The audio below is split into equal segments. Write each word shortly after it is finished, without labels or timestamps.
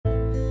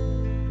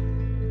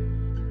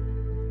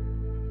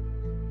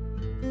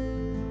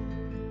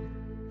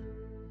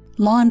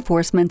Law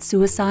enforcement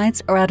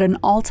suicides are at an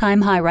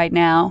all-time high right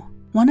now.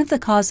 One of the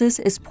causes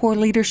is poor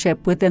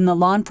leadership within the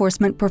law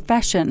enforcement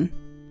profession.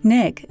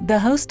 Nick, the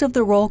host of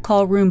the Roll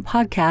Call Room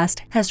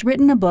podcast, has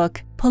written a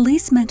book,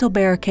 Police Mental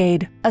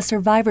Barricade, A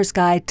Survivor's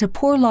Guide to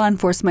Poor Law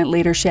Enforcement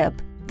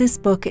Leadership. This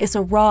book is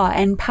a raw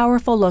and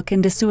powerful look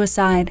into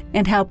suicide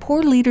and how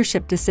poor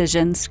leadership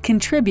decisions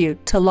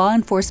contribute to law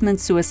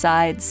enforcement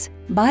suicides.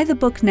 Buy the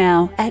book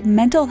now at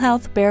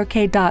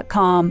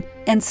mentalhealthbarricade.com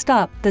and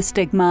stop the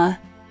stigma.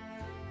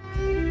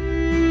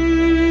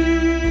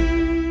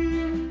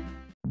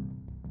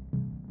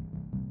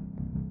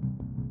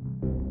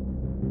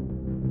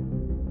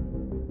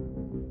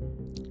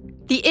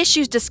 The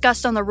issues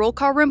discussed on the Roll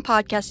Call Room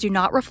podcast do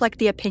not reflect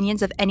the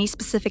opinions of any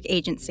specific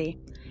agency.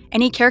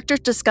 Any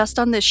characters discussed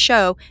on this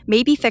show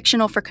may be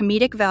fictional for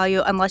comedic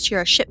value unless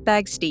you're a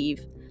shitbag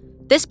Steve.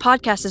 This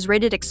podcast is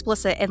rated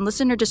explicit and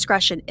listener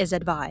discretion is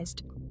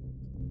advised.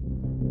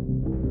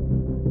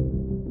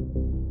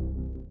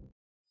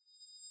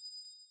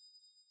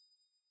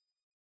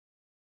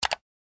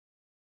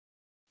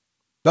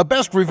 The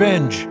best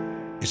revenge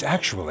is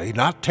actually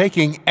not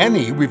taking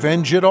any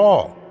revenge at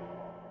all.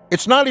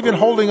 It's not even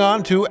holding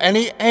on to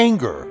any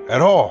anger at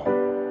all.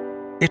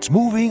 It's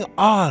moving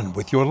on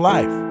with your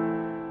life.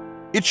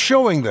 It's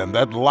showing them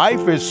that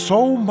life is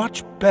so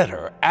much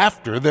better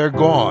after they're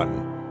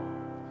gone.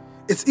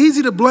 It's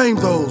easy to blame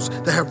those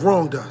that have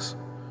wronged us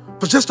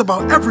for just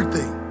about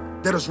everything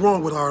that is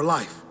wrong with our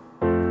life.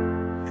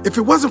 If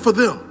it wasn't for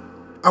them,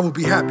 I would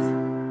be happier.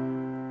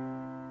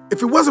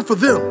 If it wasn't for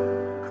them,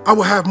 I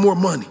would have more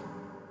money.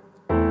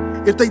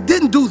 If they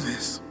didn't do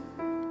this,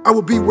 I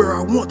would be where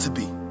I want to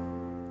be.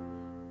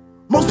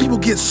 Most people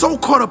get so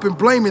caught up in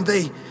blaming,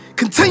 they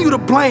continue to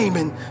blame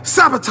and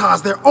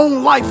sabotage their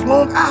own life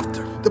long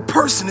after the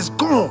person is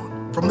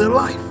gone from their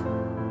life.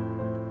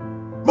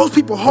 Most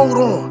people hold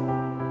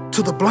on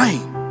to the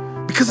blame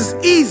because it's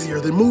easier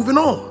than moving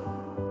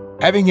on.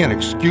 Having an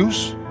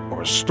excuse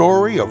or a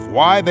story of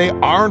why they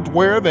aren't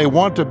where they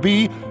want to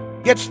be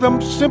gets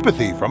them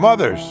sympathy from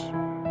others.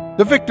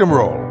 The victim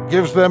role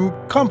gives them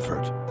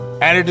comfort,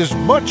 and it is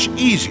much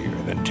easier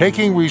than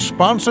taking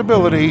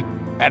responsibility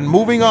and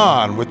moving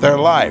on with their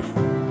life.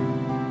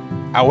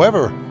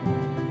 However,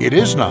 it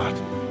is not,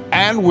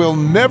 and will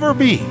never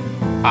be,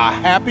 a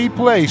happy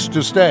place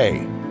to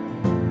stay.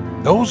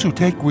 Those who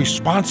take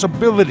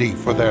responsibility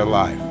for their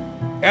life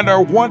and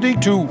are wanting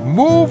to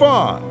move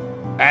on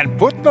and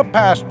put the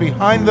past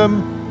behind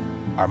them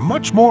are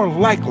much more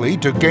likely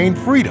to gain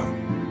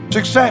freedom,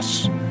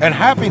 success, and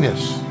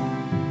happiness.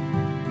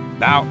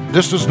 Now,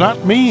 this does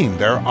not mean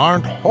there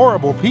aren't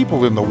horrible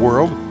people in the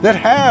world that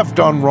have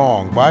done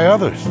wrong by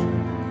others.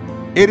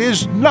 It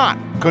is not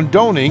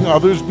condoning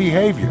others'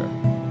 behavior.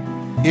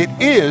 It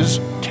is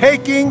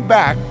taking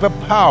back the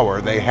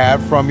power they had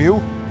from you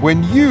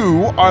when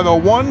you are the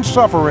one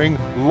suffering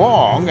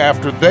long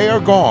after they are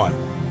gone.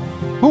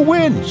 Who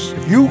wins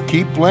if you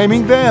keep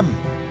blaming them?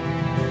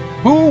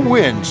 Who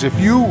wins if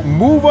you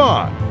move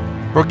on,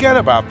 forget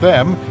about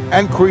them,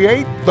 and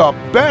create the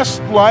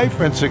best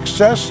life and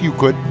success you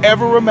could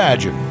ever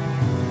imagine?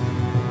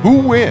 Who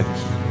wins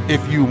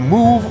if you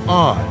move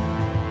on?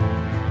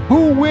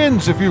 Who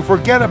wins if you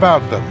forget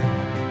about them?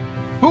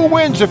 Who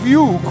wins if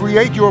you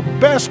create your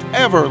best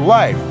ever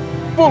life,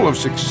 full of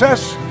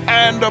success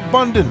and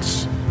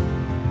abundance?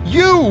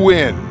 You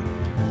win!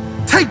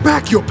 Take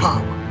back your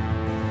power.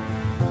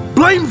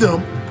 Blame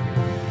them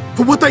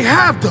for what they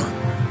have done,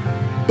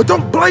 but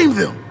don't blame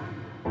them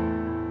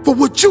for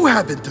what you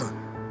haven't done.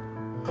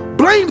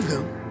 Blame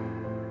them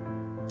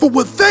for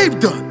what they've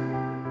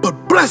done,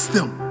 but bless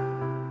them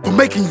for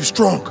making you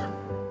stronger,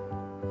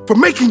 for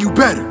making you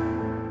better.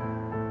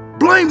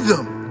 Blame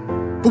them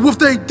for what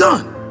they've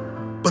done,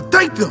 but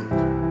thank them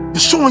for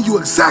showing you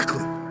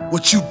exactly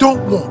what you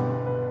don't want.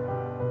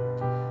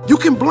 You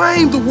can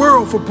blame the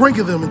world for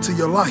bringing them into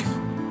your life,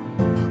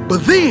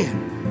 but then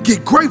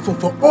get grateful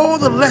for all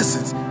the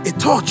lessons it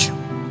taught you,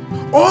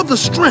 all the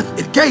strength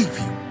it gave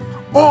you,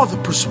 all the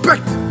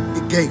perspective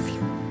it gave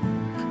you.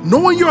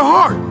 Know in your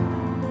heart,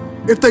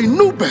 if they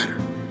knew better,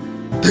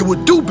 they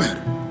would do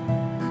better.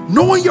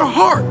 Know in your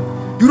heart,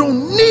 you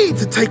don't need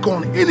to take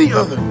on any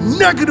other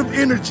negative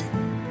energy.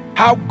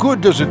 How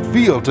good does it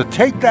feel to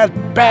take that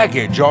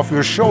baggage off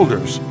your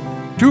shoulders,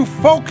 to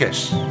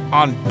focus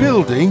on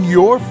building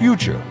your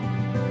future?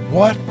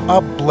 What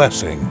a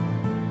blessing.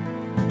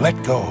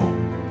 Let go.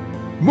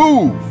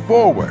 Move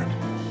forward.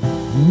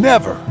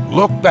 Never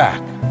look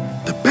back.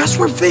 The best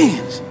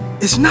revenge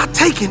is not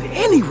taking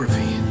any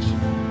revenge.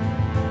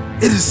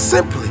 It is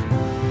simply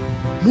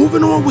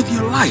moving on with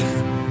your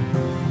life,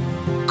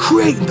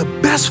 creating the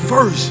best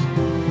version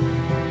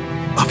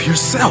of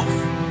yourself.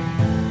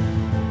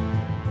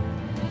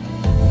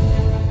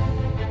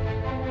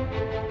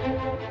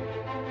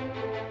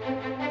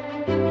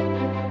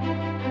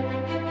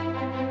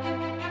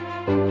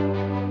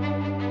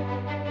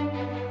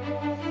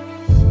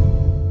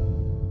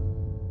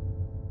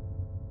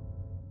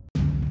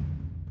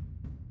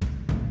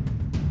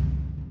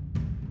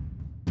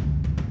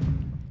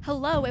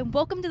 Hello, and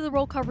welcome to the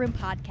Roll Call Room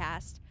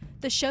podcast.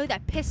 The show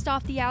that pissed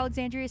off the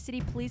Alexandria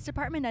City Police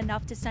Department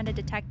enough to send a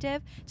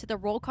detective to the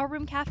Roll Call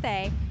Room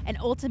Cafe and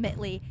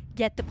ultimately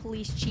get the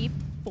police chief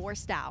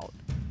forced out.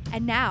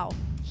 And now,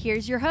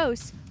 here's your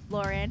hosts,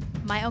 Lauren,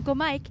 my Uncle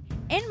Mike,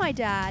 and my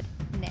dad,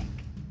 Nick.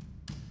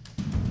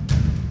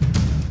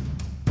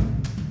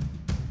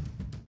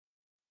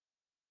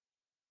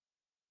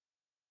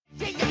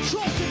 They are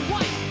chosen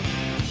white.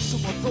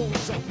 Some of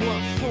those that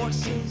work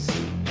forces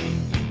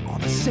are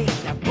the same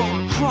that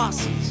burn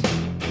crosses.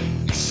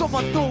 Some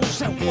of those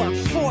that work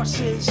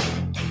forces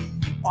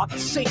are the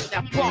same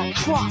that burn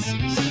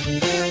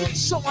crosses.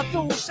 Some of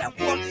those that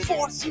work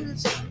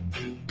forces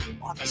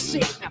are the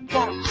same that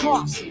burn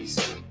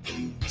crosses.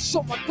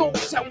 Some of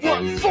those that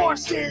work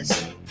forces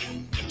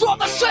are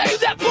the same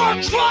that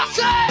burn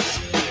crosses.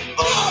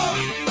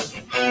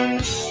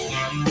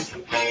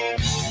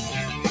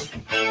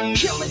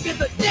 Killing in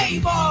the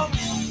name of.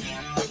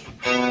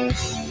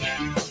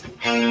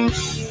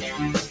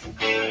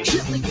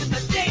 Killing in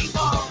the name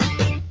of.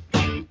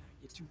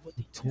 You do what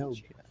they told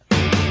you.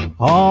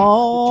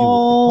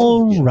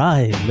 All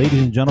right,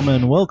 ladies and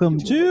gentlemen, welcome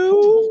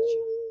to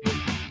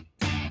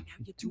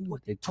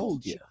They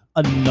told you.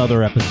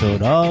 another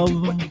episode of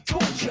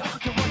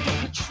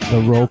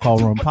the Roll Call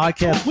Room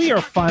Podcast. We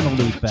are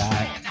finally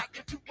back.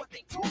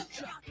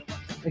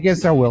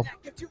 Against our will.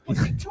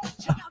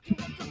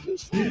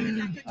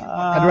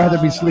 I'd rather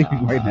be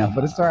sleeping right now,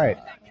 but it's all right.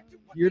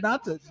 You're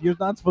not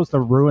supposed to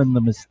ruin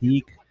the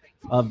mystique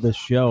of the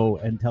show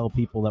and tell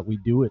people that we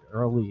do it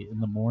early in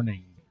the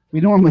morning. We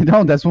normally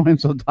don't. That's why I'm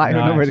so tired.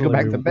 No, I'm ready to go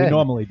actually, back to we bed.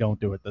 normally don't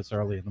do it this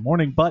early in the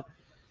morning, but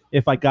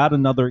if I got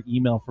another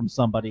email from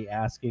somebody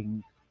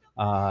asking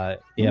Where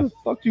if the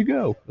fuck do you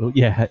go?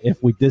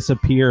 if we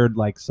disappeared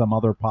like some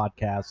other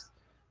podcast,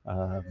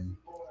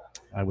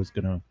 I was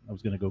gonna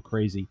go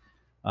crazy.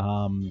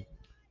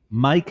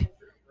 Mike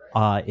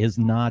is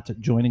not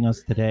joining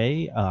us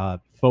today.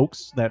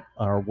 Folks that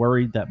are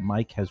worried that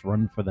Mike has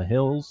run for the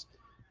hills,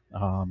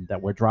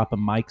 that we're dropping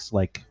mics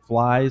like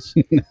flies.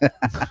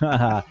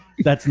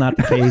 That's not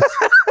the case.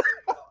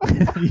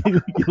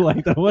 you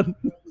like that one?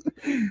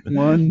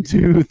 1,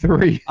 2,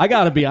 3. I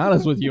gotta be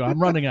honest with you. I'm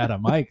running out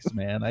of mics,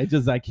 man. I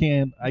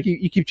can't.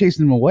 You keep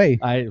chasing them away.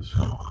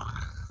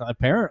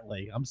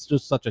 Apparently, I'm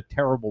just such a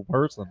terrible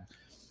person.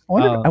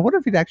 I wonder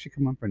if he'd actually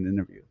come up for an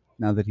interview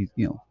now that he's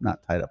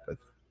not tied up with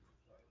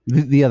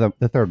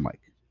the third mic.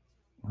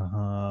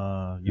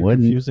 You're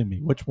Wouldn't- confusing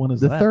me. Which one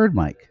is The that? third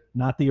mic,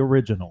 Not the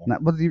original.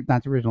 not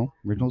the original.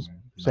 Original's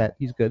set.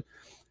 He's good.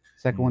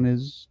 Second one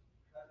is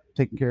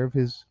taking care of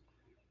his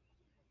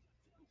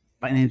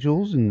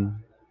financials and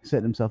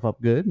setting himself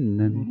up good, and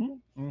then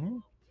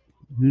who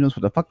knows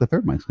what the fuck the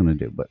third mic's gonna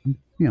do? But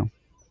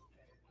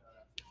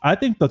I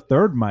think the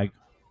third mic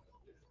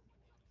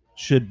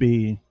should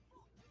be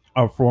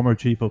our former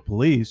chief of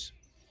police,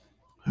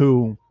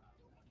 who,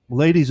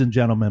 ladies and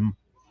gentlemen,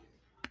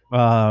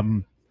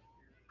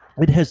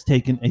 it has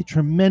taken a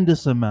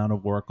tremendous amount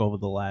of work over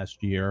the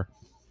last year.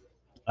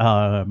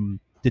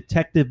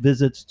 Detective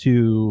visits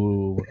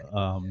to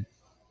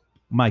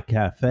my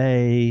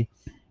cafe,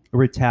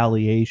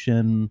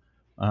 retaliation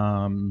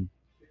on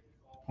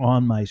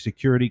my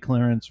security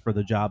clearance for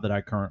the job that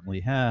I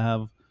currently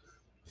have,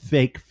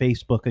 fake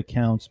Facebook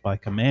accounts by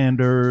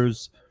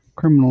commanders,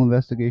 criminal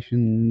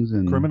investigations,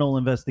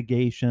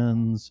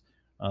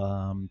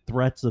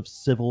 threats of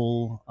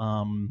civil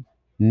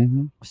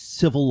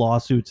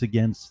lawsuits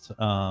against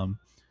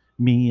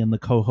me and the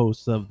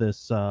co-hosts of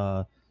this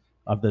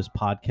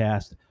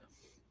podcast.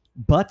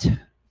 But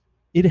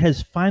it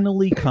has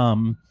finally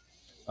come.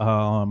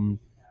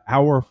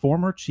 Our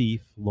former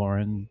chief,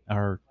 Lauren,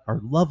 our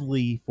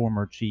lovely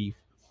former chief,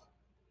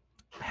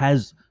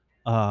 has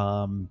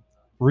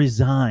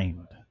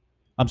resigned.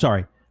 I'm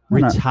sorry,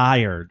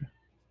 retired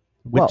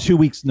with 2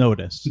 weeks'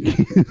 notice.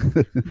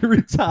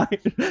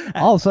 Retired.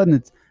 All of a sudden,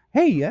 it's,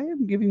 hey, I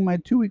am giving my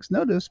 2 weeks'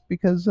 notice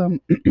because I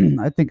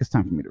think it's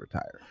time for me to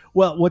retire.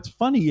 Well, what's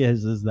funny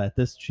is that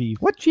this chief.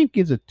 What chief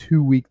gives a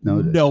 2 week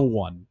notice?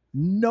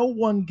 No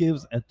one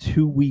gives a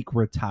 2 week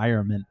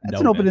retirement.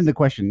 That's an open-ended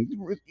question.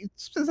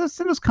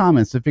 Send us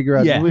comments to figure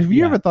out if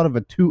you ever thought of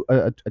a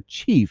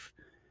chief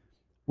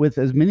with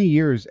as many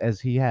years as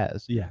he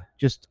has. Yeah,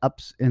 just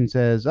ups and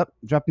says, "Up,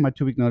 dropping my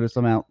 2 week notice.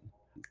 I'm out.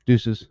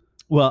 Deuces."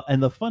 Well,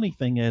 and the funny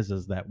thing is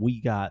that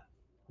we got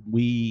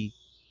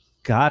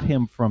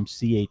him from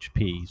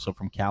CHP, so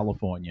from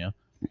California.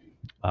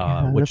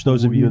 Which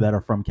those of you that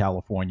are from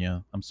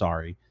California, I'm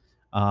sorry.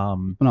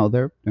 No,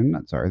 they're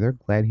not sorry. They're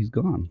glad he's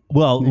gone.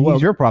 Well, he's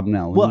your problem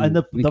now. Well, and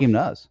he came to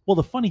us. Well,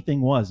 the funny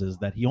thing is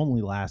that he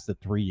only lasted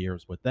 3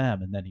 years with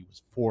them, and then he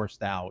was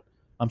forced out.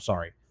 I'm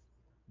sorry,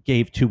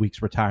 gave 2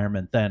 weeks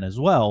retirement then as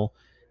well,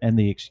 and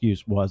the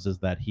excuse was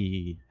that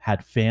he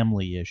had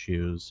family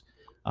issues,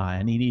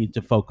 and he needed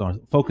to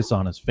focus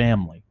on his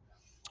family.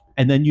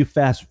 And then you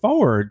fast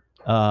forward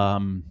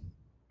 13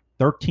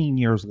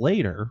 years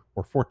later,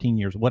 or 14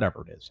 years,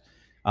 whatever it is.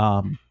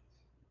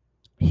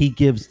 He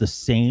gives the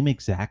same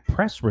exact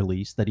press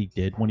release that he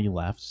did when he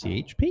left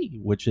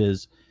CHP, which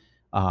is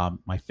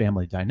My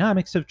family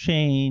dynamics have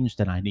changed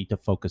and I need to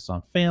focus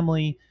on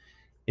family.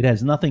 It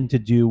has nothing to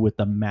do with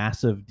the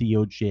massive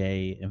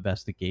DOJ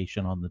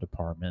investigation on the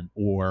department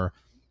or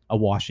a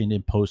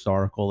Washington Post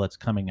article that's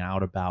coming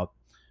out about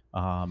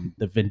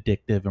the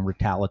vindictive and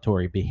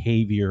retaliatory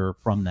behavior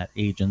from that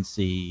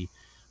agency,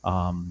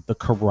 the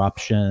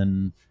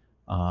corruption,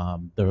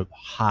 the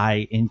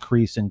high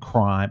increase in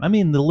crime. I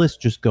mean, the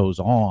list just goes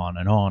on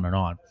and on and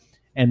on.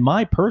 And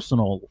my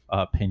personal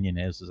opinion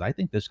is I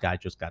think this guy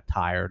just got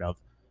tired of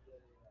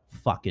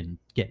fucking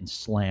getting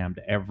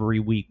slammed every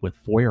week with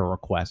FOIA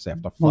requests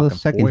after fucking Well, the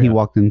second FOIA. he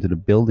walked into the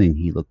building,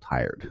 he looked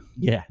tired.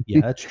 Yeah,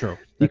 that's true.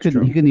 He That's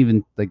true. couldn't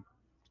even like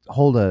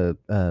hold a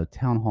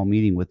town hall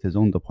meeting with his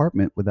own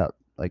department without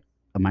like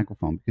a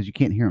microphone because you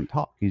can't hear him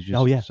talk. He's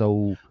just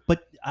so.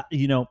 But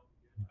you know,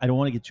 I don't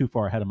want to get too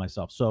far ahead of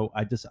myself. So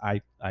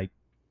I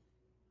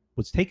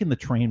was taking the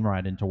train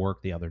ride into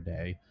work the other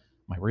day,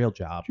 my real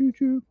job,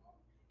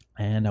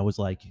 and I was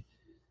like,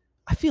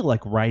 I feel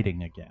like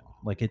writing again.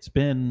 Like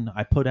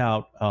I put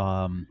out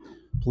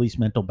Police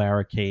Mental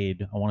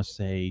Barricade, I want to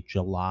say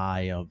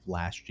July of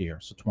last year,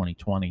 so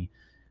 2020.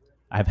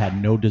 I've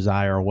had no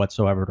desire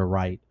whatsoever to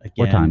write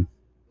again. Or time.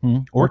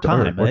 Or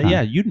time. Or time.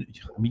 Yeah,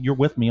 you're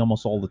with me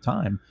almost all the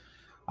time.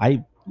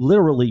 I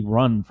literally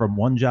run from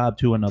one job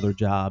to another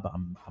job.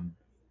 I'm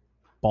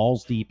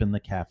balls deep in the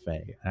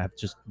cafe. I have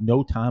just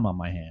no time on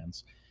my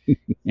hands.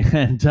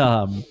 and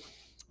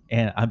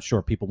I'm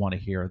sure people want to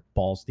hear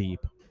balls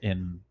deep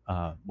in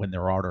when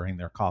they're ordering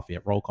their coffee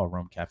at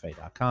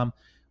rollcallroomcafe.com.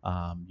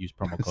 Use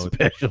promo code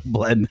Special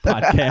Blend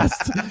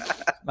podcast.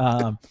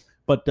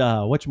 But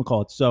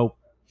whatchamacallit? So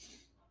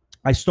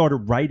I started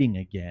writing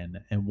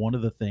again, and one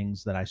of the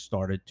things that I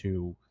started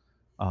to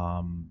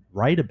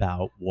write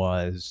about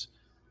was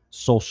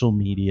social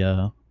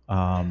media,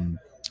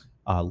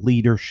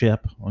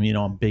 leadership. You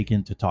know, I'm big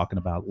into talking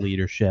about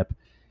leadership,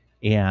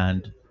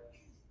 and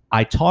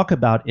I talk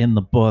about in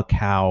the book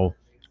how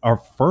our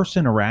first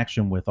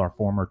interaction with our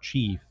former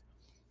chief,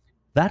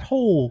 that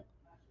whole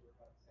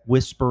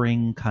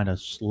whispering, kind of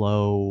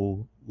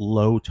slow,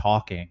 low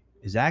talking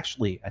is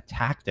actually a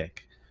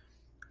tactic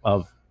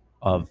of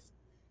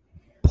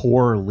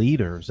poor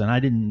leaders. And I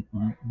didn't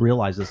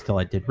realize this till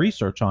I did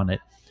research on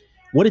it.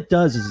 What it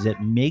does is it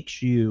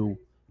makes you,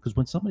 because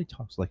when somebody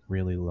talks like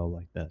really low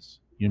like this,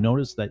 you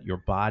notice that your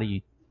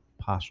body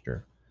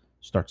posture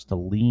starts to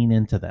lean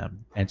into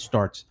them and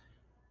starts,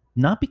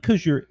 not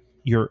because you're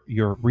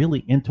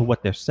really into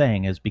what they're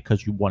saying, is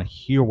because you want to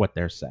hear what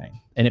they're saying.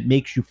 And it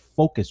makes you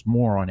focus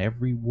more on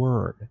every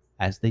word.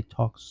 As they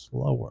talk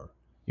slower,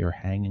 you're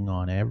hanging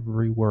on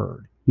every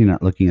word. You're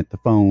not looking at the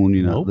phone.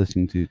 You're not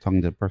listening to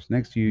talking to the person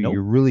next to you. Nope.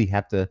 You really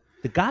have to.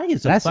 The guy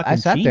is I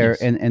sat genius.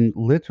 there and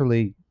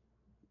literally,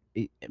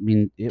 I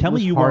mean, it Tell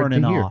was me you hard weren't to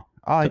in hear.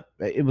 awe.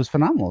 It was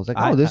phenomenal. It's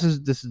like, this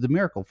is the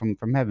miracle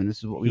from heaven. This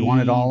is what we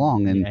wanted all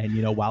along. And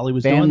you know, while he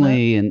was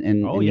family doing that,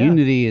 and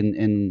unity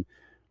and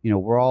you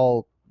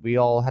know, we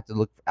all have to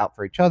look out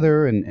for each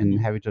other and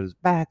have each other's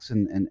backs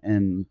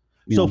and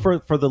so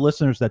for the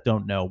listeners that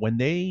don't know, when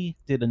they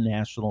did a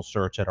national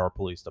search at our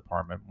police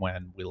department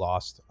when we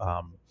lost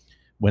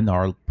when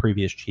our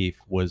previous chief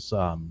was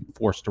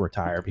forced to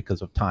retire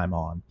because of time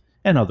on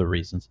and other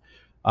reasons,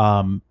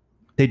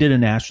 they did a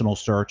national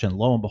search, and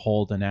lo and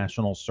behold, the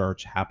national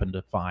search happened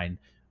to find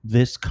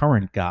this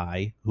current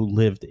guy who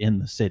lived in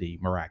the city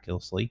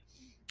miraculously.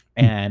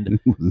 And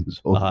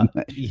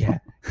yeah,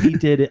 he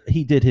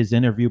did his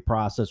interview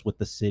process with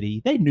the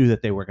city. They knew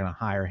that they were going to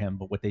hire him,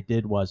 but what they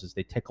did was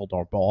they tickled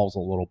our balls a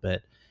little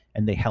bit,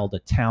 and they held a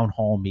town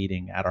hall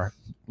meeting at our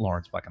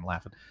Lauren's fucking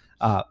laughing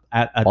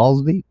at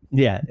balls deep.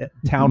 Yeah,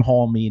 town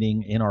hall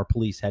meeting in our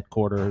police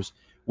headquarters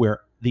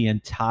where the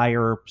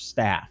entire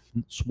staff,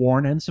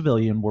 sworn and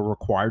civilian, were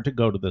required to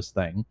go to this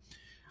thing.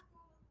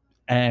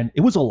 And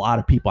it was a lot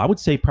of people. I would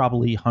say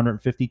probably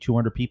 150,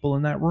 200 people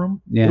in that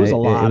room. Yeah, it was a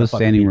lot of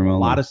standing room. A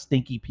lot of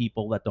stinky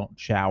people that don't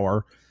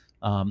shower.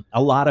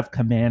 A lot of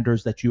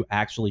commanders that you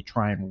actually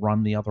try and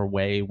run the other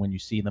way when you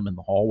see them in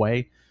the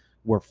hallway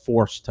were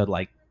forced to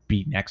like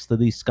be next to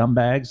these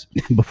scumbags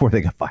before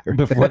they got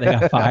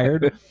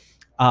fired.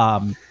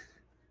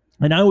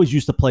 And I always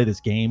used to play this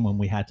game when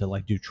we had to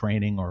like do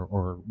training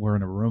or we're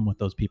in a room with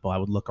those people. I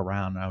would look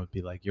around and I would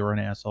be like, you're an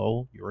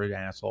asshole. You're an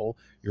asshole.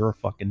 You're a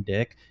fucking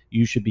dick.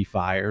 You should be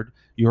fired.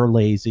 You're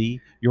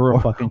lazy. You're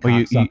a fucking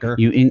cocksucker.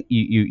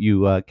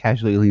 You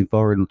casually lean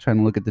forward and trying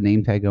to look at the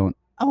name tag going,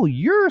 oh,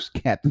 you're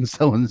Captain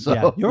so-and-so.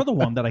 Yeah, you're the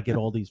one that I get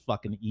all these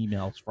fucking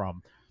emails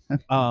from.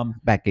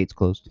 Back gate's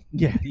closed.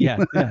 Yeah.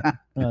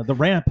 The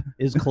ramp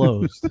is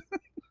closed.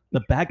 The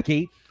back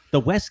gate, the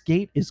west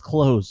gate is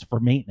closed for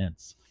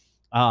maintenance.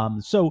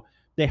 So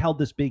they held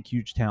this big,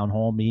 huge town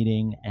hall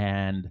meeting,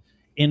 and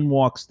in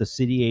walks the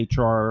city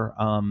HR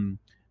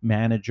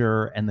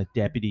manager and the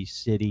deputy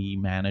city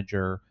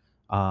manager,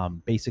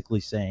 basically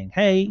saying,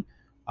 hey,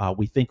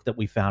 we think that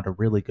we found a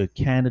really good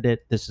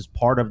candidate. This is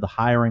part of the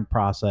hiring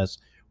process.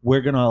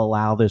 We're going to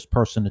allow this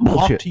person to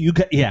talk to you.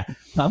 Yeah,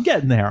 I'm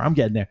getting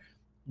there.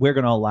 We're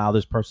going to allow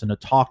this person to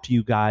talk to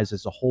you guys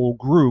as a whole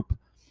group.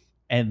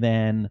 And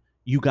then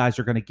you guys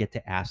are going to get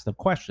to ask them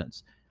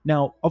questions.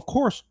 Now, of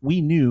course,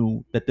 we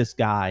knew that this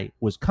guy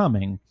was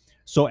coming,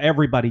 so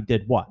everybody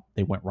did what?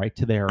 They went right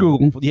to their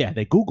Google. Yeah,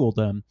 they Googled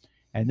him,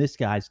 and this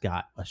guy's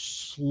got a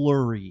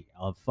slurry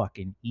of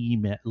fucking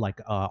email, like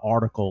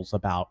articles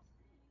about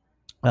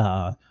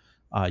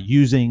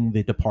using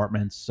the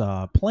department's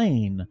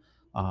plane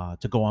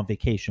to go on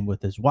vacation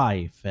with his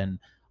wife, and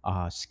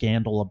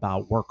scandal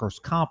about workers'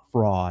 comp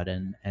fraud,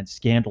 and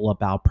scandal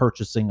about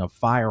purchasing of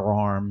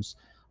firearms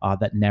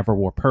that never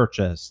were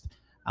purchased.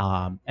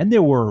 And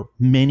there were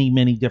many,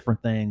 many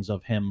different things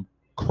of him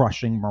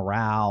crushing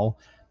morale.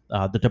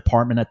 The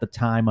department at the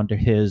time, under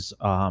his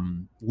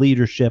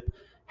leadership,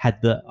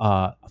 had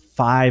the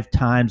 5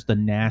 times the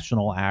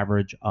national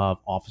average of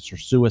officer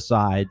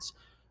suicides.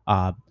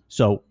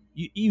 So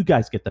you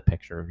guys get the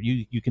picture.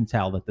 You can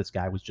tell that this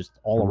guy was just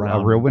all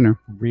around a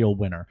real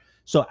winner.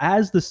 So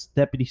as the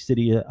deputy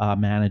city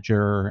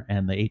manager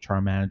and the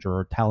HR manager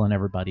are telling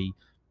everybody,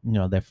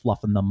 they're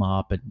fluffing them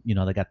up, and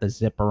they got the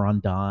zipper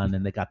undone,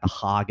 and they got the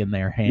hog in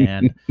their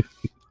hand.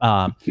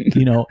 With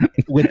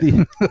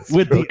the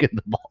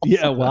balls.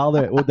 Yeah, while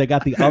they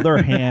got the other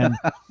hand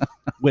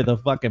with a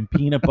fucking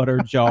peanut butter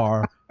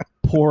jar,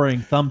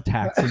 pouring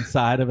thumbtacks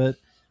inside of it,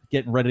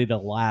 getting ready to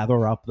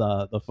lather up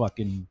the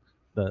fucking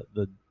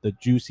the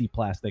juicy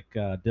plastic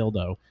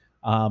dildo.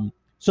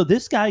 So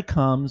this guy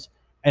comes,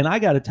 and I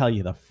got to tell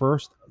you, the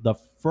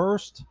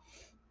first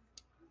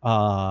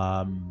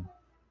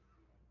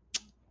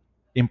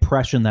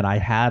impression that I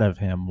had of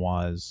him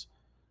was,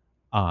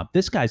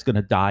 this guy's going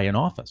to die in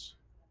office.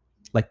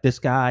 Like, this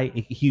guy,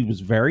 he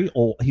was very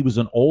old. He was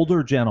an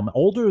older gentleman,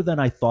 older than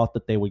I thought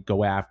that they would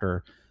go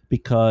after,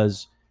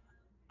 because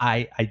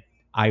I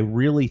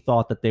really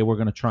thought that they were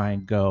going to try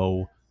and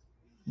go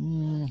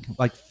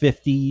like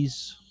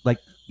 50s, like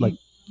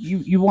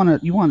you want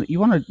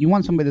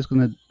somebody that's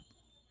going to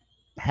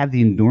have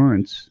the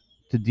endurance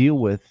to deal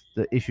with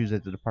the issues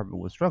that the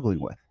department was struggling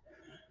with,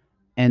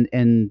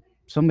 and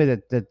somebody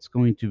that's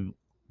going to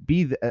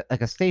be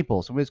like a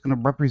staple, somebody that's going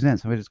to represent,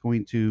 somebody that's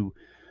going to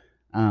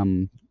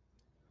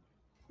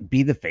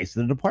be the face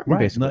of the department,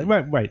 basically.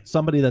 Right.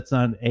 Somebody that's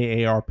not an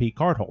AARP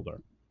card holder.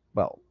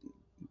 Well,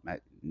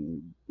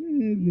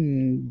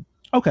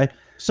 okay.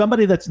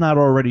 Somebody that's not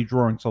already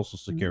drawing Social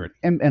Security.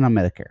 And on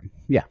Medicare.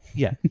 Yeah.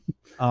 Yeah.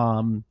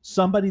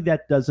 Somebody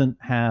that doesn't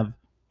have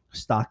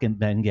stock in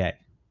Bengay.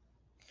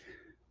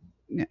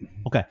 Yeah.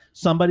 Okay.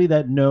 Somebody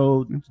that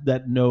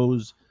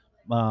knows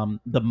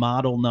the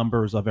model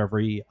numbers of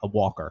every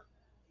walker.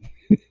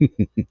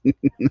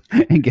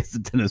 And gets the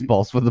tennis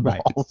balls for the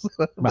balls.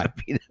 Right.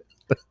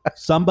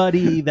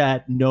 Somebody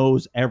that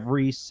knows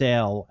every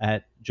sale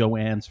at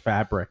Joann's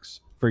Fabrics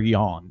for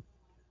Yawn.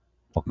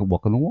 Welcome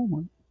to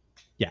Walmart.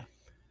 Yeah.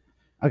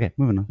 Okay,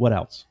 moving on. What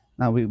else?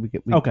 No,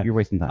 okay. You're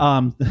wasting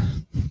time.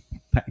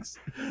 Thanks.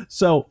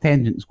 So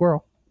tangent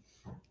squirrel.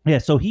 Yeah,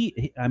 so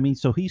he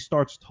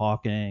starts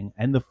talking,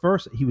 and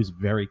he was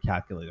very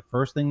calculated. The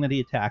first thing that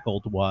he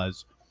tackled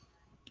was,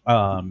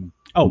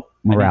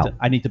 morale.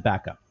 I need to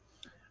back up.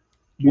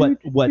 Where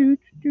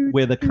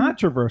the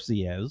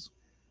controversy is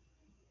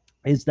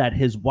that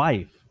his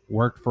wife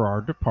worked for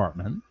our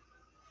department,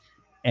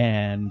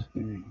 and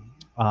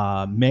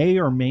may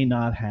or may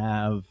not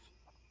have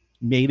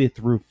made it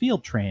through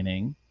field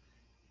training,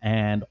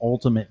 and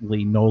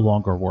ultimately no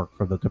longer work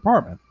for the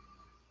department.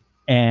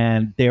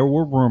 And there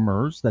were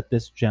rumors that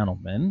this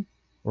gentleman,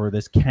 or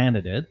this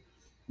candidate,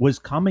 was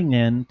coming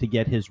in to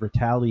get his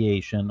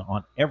retaliation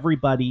on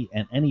everybody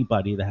and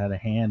anybody that had a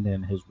hand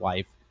in his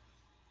wife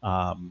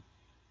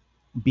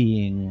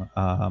being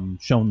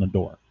shown the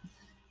door.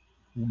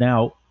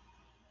 Now,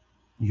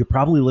 you're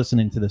probably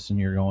listening to this and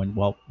you're going,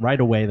 well,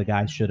 right away the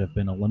guy should have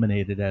been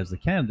eliminated as the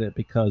candidate,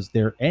 because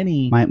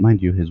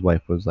mind you, his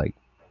wife was like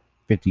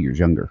 50 years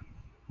younger.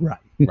 Right.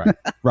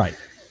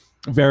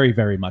 Very,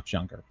 very much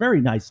younger.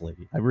 Very nice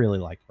lady. I really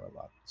like her a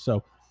lot.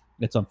 So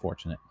it's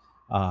unfortunate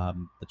that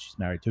she's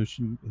married to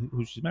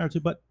who she's married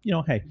to. But,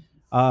 hey.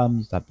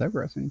 Stop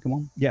digressing. Come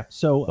on. Yeah.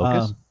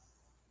 So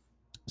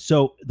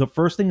so the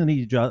first thing that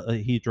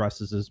he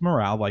addresses is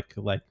morale, like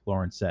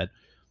Lauren said.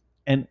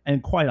 And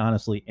quite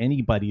honestly,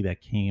 anybody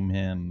that came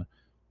in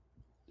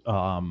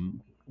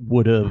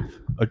would have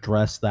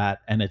addressed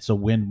that. And it's a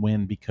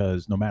win-win,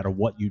 because no matter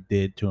what you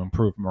did to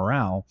improve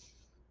morale,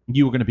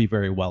 you were going to be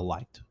very well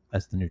liked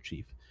as the new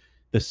chief.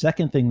 The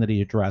second thing that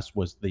he addressed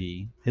was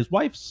his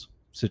wife's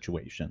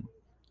situation.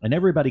 And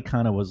everybody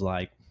kind of was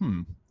like,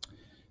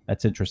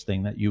 that's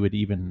interesting that you would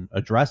even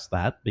address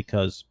that,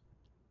 because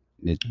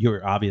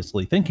you're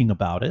obviously thinking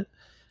about it.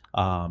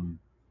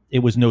 It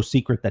was no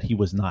secret that he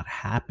was not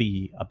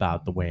happy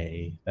about the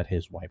way that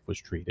his wife was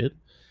treated.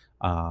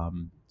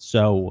 And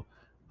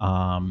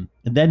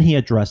then he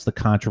addressed the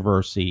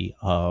controversy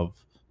of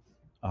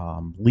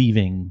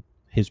leaving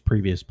his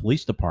previous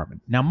police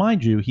department. Now,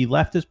 mind you, he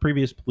left his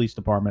previous police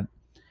department,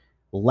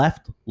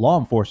 left law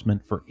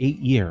enforcement for 8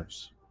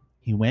 years.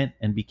 He went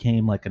and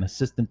became like an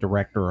assistant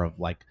director of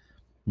like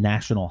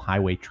National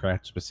Highway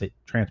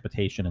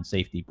Transportation and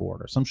Safety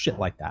Board or some shit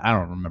like that. I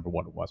don't remember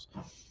what it was.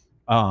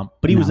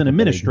 But he was an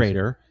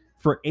administrator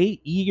for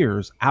 8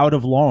 years out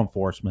of law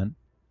enforcement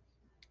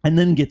and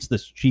then gets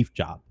this chief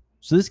job.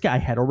 So this guy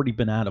had already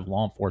been out of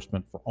law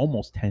enforcement for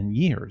almost 10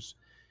 years.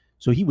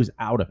 So he was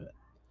out of it,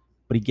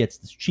 but he gets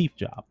this chief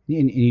job.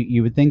 And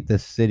you would think the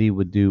city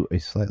would do a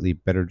slightly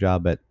better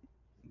job at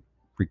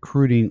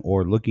recruiting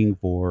or looking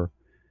for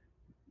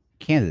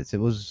candidates. It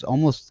was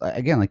almost,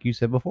 again, like you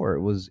said before,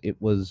 it was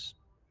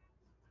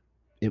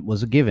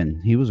a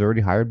given. He was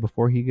already hired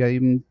before he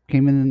even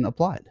came in and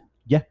applied.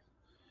 Yeah.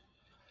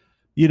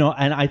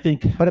 And I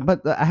think,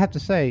 but I have to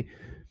say,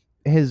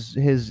 his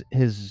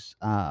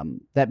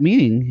that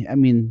meeting, I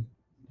mean,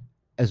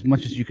 as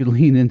much as you could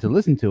lean in to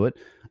listen to it,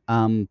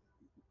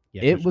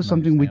 it was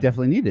something we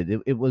definitely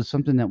needed. It was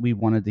something that we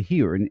wanted to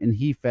hear, and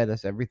he fed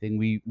us everything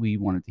we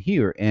wanted to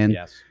hear. And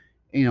yes.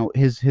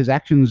 His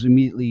actions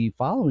immediately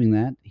following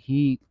that,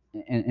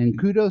 and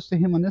kudos to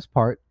him on this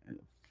part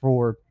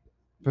for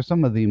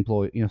some of the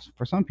employees,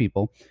 for some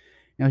people,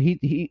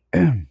 he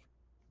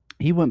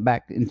he went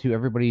back into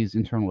everybody's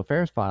internal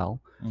affairs file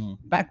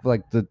back for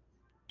like the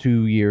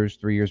 2 years,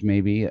 3 years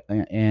maybe,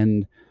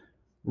 and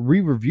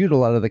re-reviewed a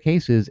lot of the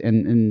cases,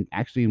 and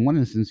actually in one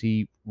instance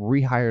he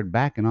rehired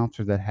back an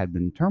officer that had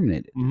been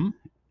terminated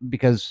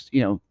because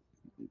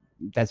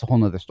that's a whole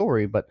nother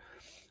story, but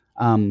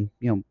a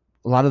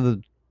lot of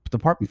the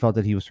department felt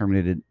that he was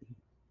terminated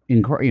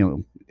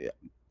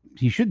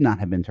he should not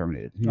have been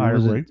terminated.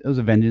 It was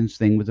a vengeance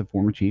thing with the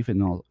former chief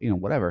and all,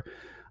 whatever.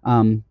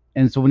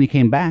 And so when he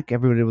came back,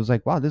 everybody was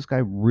like, wow, this guy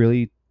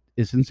really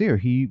is sincere.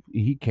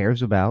 He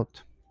cares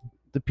about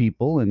the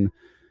people and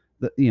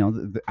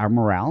our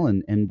morale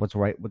and what's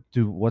right,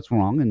 what's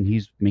wrong, and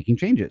he's making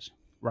changes.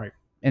 Right.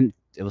 And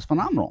it was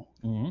phenomenal.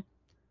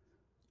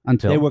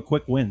 Until they were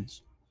quick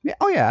wins. Yeah.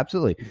 Oh yeah,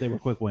 absolutely. They were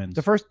quick wins.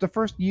 The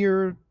first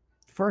year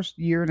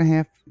and a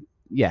half.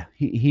 Yeah.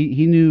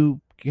 He knew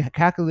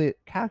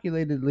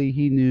calculatedly.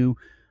 He knew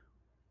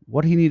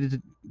what he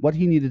needed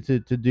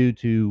to do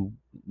to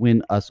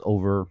win us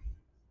over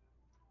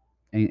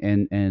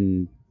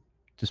and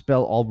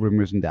dispel all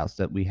rumors and doubts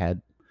that we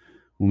had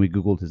when we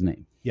Googled his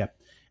name. Yeah.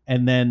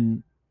 And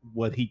then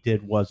what he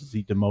did was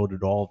he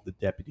demoted all of the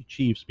deputy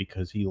chiefs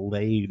because he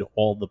laid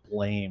all the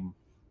blame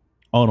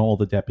on all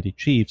the deputy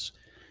chiefs.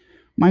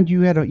 Mind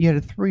you, you had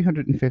a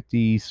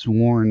 350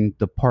 sworn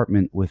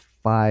department with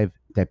 5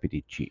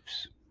 deputy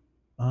chiefs.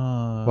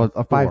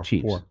 Five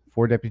chiefs.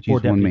 Four deputy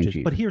chiefs, one main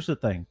chief. But here's the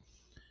thing.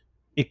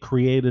 It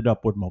created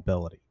upward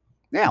mobility.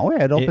 Yeah,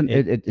 it opened.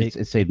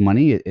 It saved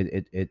money.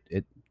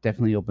 It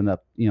definitely opened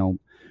up.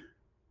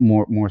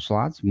 More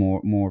slots,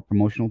 more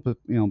promotional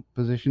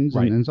positions,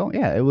 right. and so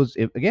yeah,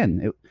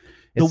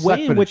 the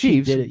way in which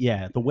he did it.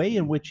 Yeah, the way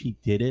in which he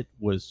did it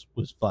was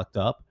fucked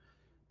up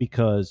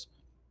because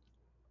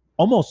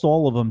almost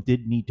all of them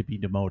did need to be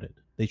demoted.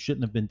 They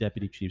shouldn't have been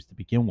deputy chiefs to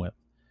begin with.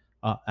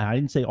 I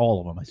didn't say all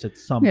of them. I said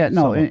some. Yeah,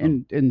 no,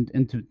 some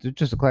and to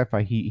just to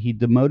clarify, he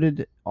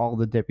demoted all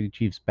the deputy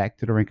chiefs back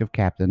to the rank of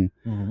captain,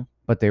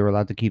 but they were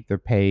allowed to keep their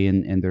pay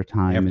and their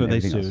time after and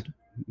they sued.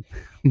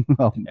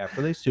 Well,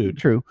 after they sued,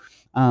 true.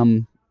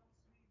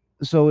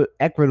 So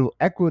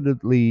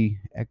equitably,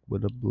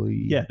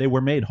 yeah, they were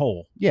made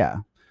whole. Yeah,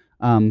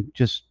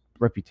 just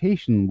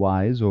reputation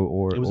wise,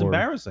 or it was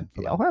embarrassing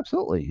for them. Oh,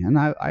 absolutely. And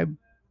I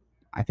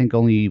think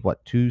only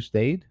 2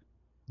 stayed.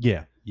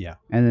 Yeah.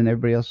 And then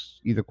everybody else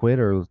either quit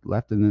or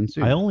left and then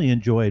sued. I only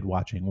enjoyed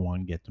watching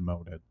one get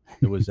demoted.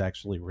 It was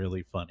actually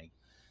really funny.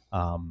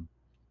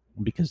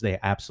 Because they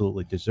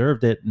absolutely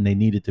deserved it, and they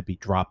needed to be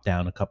dropped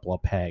down a couple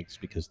of pegs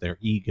because their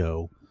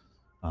ego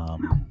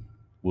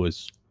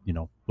was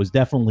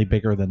definitely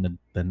bigger than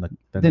the.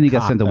 Then he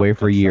got sent away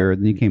for a year,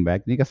 and then he came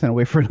back, and he got sent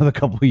away for another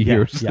couple of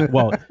years. Yeah.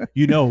 Well,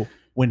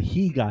 when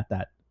he got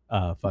that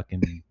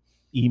fucking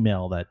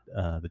email that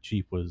the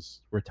chief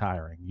was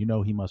retiring,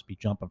 he must be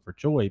jumping for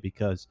joy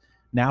because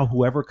now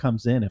whoever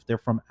comes in, if they're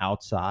from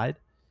outside,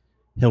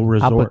 he'll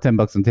resort. I'll put $10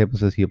 on the table,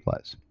 says he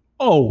applies.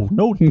 Oh,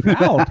 no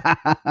doubt.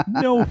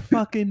 No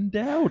fucking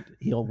doubt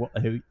he'll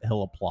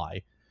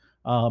apply.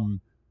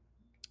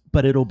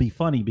 But it'll be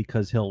funny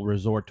because he'll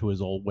resort to his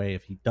old way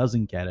if he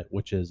doesn't get it,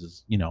 which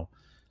is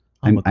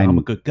I'm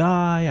a good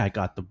guy. I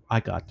got the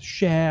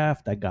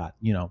shaft. I got,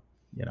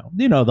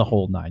 the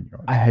whole 9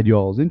 yards. I had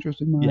y'all's interest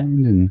in mind. Yeah.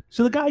 And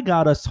so the guy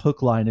got us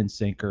hook, line, and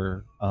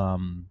sinker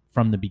from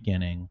the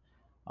beginning.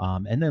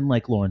 And then,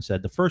 like Lauren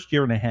said, the first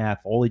year and a half,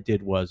 all he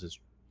did was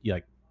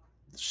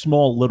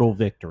small little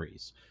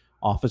victories.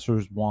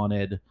 Officers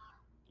wanted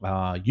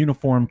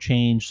uniform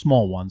change,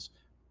 small ones,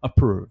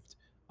 approved.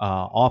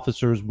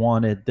 Officers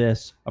wanted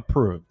this,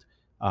 approved.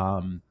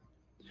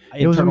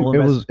 It was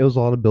a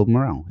lot of build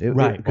morale,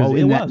 right?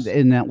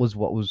 That was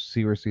what was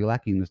seriously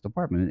lacking in this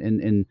department,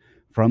 and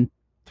from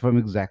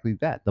exactly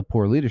that, the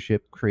poor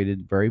leadership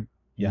created very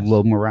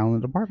low morale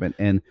in the department,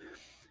 and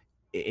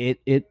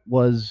it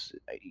was.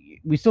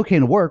 We still came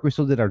to work, we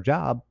still did our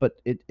job, but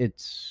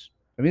it's.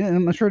 I mean,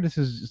 I'm not sure this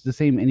is the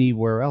same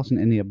anywhere else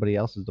in anybody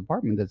else's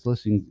department that's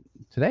listening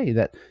today.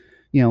 That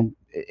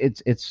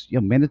it's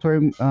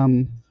mandatory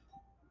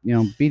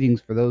beatings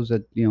for those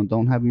that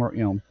don't have more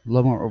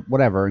low or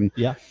whatever, and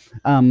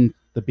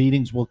The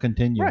beatings will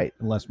continue Right.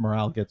 unless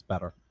morale gets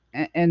better.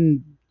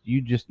 And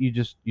you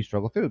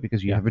struggle through it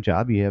because you have a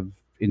job, you have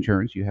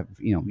insurance, you have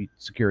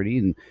security,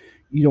 and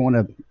you don't want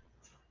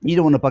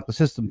to buck the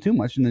system too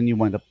much, and then you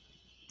wind up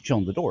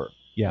showing the door.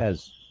 Yeah.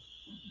 As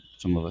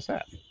some of us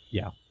have.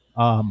 Yeah.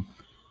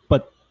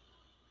 But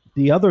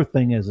the other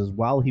thing is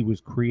while he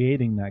was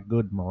creating that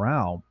good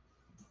morale,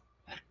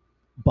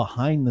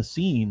 behind the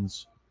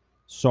scenes,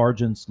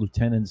 sergeants,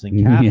 lieutenants, and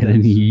He had an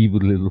captains. evil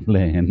little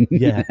plan.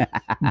 Yeah,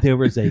 there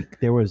was a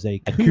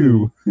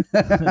coup.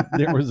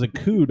 There was a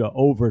coup to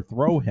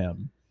overthrow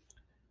him.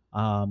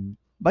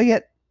 But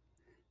yet,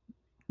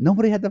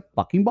 nobody had the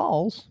fucking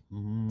balls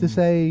to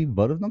say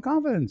vote of no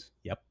confidence.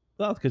 Yep.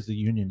 Well, because the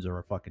unions are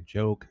a fucking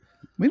joke.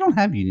 We don't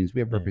have unions. We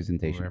have Yeah,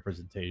 representation.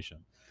 Representation.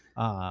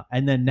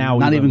 And then now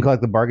Not even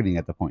collective bargaining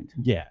at the point.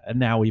 Yeah, and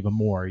now even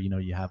more.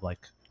 You have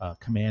like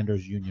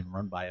commanders union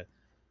run by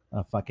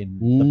a fucking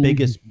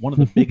one of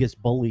the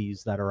biggest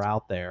bullies that are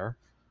out there.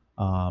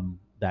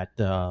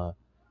 That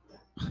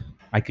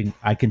I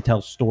can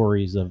tell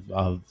stories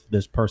of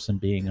this person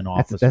being an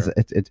officer.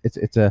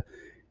 It's a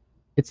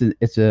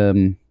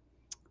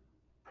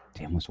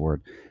damn, what's the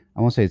word?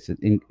 I want to say it's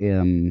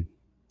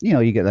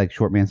you get like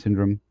short man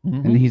syndrome,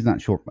 and he's not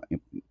short, Yes,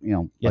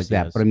 like he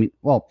that. is. But I mean,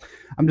 well,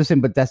 I'm just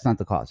saying, but that's not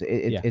the cause.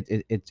 Yeah.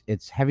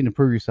 It's having to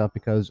prove yourself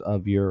because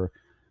of your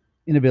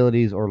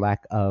inabilities or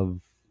lack of.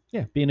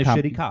 Yeah, being a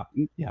shitty cop.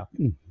 Yeah.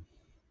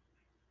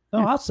 No,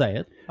 I'll say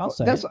it.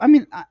 That's. it. I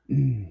mean,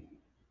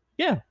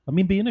 Yeah, I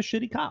mean being a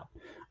shitty cop.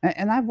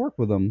 and I've worked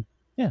with him.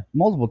 Yeah.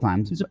 Multiple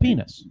times. He's a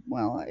penis.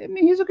 Well, I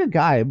mean, he's a good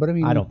guy, but I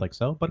mean, I don't think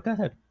so, but go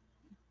ahead.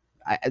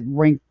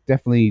 Rank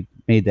definitely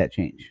made that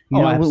change. Oh,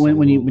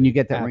 When you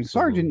get that rank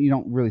Absolutely. sergeant, you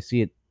don't really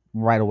see it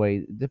right away.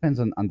 It depends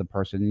on the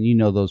person. And you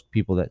know those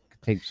people that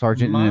take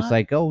sergeant and it's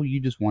like, oh, you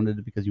just wanted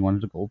it because you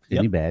wanted a gold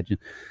penny badge.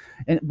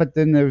 But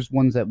then there's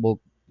ones that will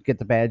get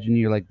the badge and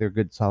you're like, they're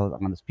good, solid,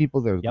 honest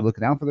people. They're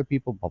looking out for their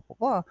people, blah, blah,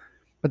 blah.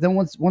 But then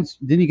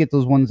then you get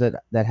those ones that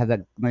have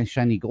that nice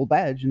shiny gold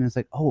badge, and it's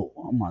like, oh,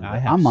 I'm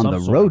on the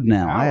road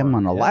now. I am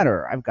on a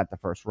ladder. I've got the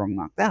first rung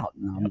knocked out.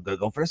 Now I'm gonna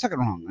go for the second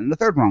rung and the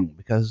third rung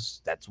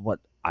because that's what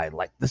I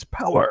like. This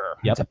power.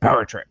 Yep. It's a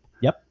power trip.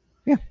 Yep.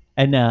 Yeah.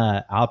 And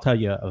I'll tell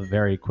you a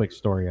very quick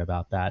story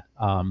about that.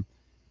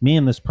 Me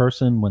and this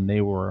person, when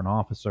they were an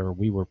officer,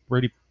 we were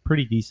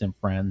pretty decent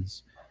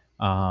friends.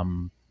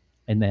 And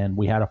then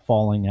we had a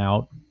falling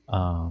out.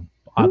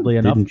 Oddly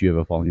enough, Didn't you have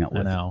a falling out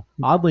with? I know.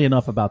 Oddly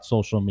enough, about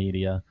social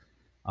media,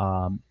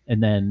 and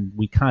then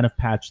we kind of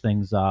patched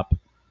things up.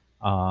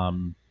 But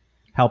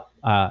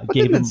Gave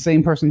gave that him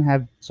same person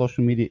have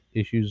social media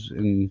issues,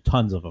 and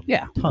tons of them.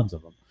 Yeah. Tons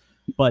of them.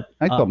 But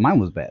I thought mine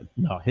was bad.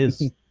 no,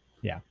 his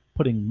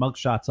putting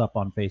mugshots up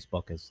on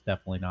Facebook is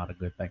definitely not a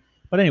good thing.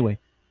 But anyway,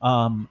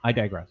 I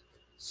digress.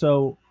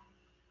 So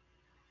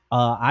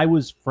I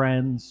was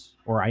friends,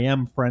 or I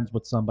am friends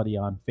with somebody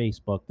on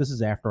Facebook. This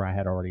is after I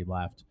had already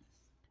left.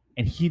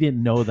 And he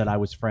didn't know that I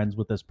was friends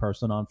with this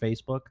person on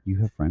Facebook. You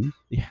have friends?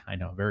 Yeah, I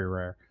know, very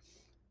rare.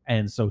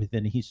 And so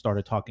then he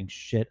started talking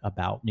shit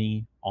about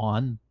me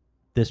on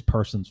this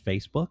person's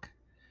Facebook.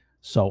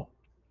 So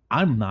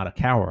I'm not a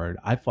coward.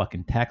 I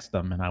fucking text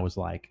him and I was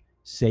like,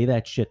 say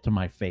that shit to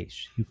my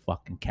face, you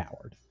fucking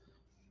coward.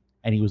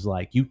 And he was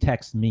like, you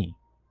text me.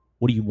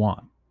 What do you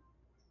want?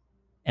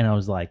 And I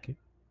was like,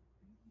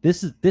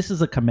 this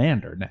is a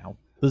commander now.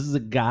 This is a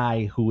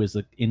guy who is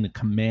in a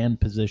command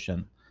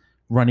position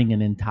running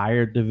an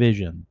entire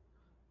division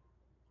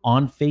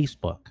on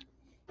Facebook,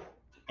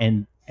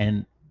 and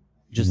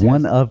just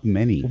one of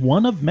many.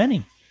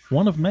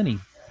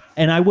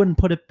 And I wouldn't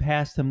put it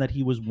past him that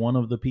he was one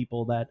of the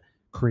people that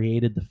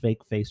created the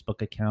fake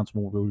Facebook accounts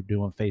when we were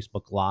doing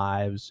Facebook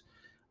Lives.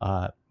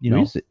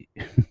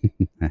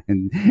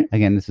 And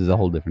again, this is a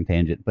whole different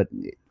tangent, but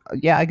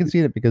yeah, I can see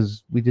it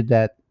because we did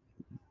that.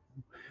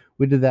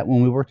 We did that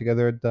when we worked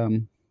together at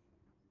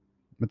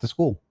the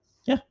school.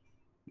 Yeah.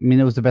 I mean,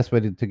 it was the best way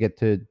to get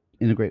to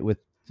integrate with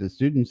the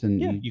students,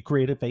 and you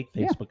create a fake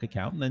Facebook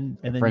account, and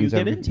then you friends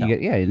get every- intel.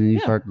 and then you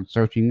start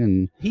searching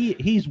and He's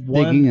digging,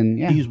 one.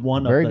 and He's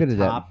one very of good the at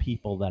that. top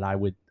people that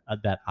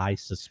I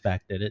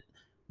suspected it.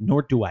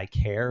 Nor do I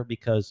care,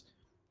 because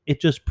it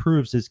just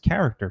proves his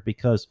character.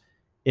 Because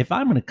if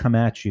I'm going to come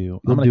at you, I'm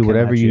You'll going to do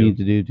whatever you need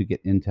to do to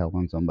get intel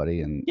on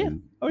somebody. And Yeah.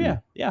 and- Oh yeah.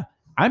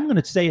 I'm going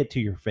to say it to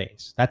your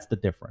face. That's the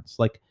difference.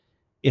 Like,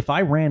 if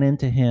I ran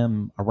into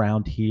him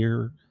around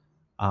here,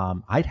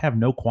 I'd have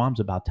no qualms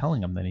about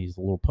telling him that he's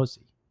a little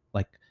pussy.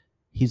 Like,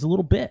 he's a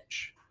little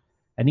bitch,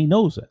 and he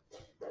knows it.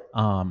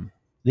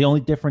 The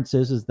only difference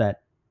is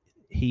that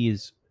he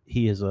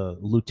is a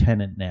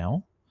lieutenant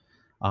now,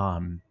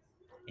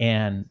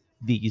 and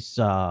these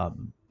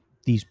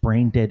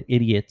brain dead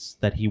idiots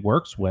that he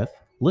works with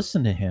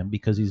listen to him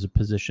because he's a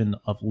position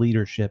of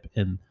leadership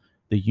in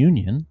the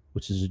union,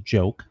 which is a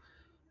joke.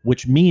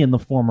 Which me and the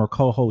former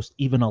co-host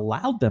even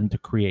allowed them to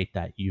create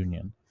that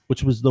union,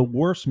 which was the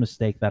worst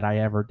mistake that I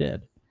ever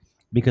did,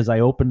 because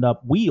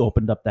we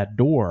opened up that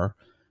door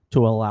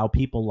to allow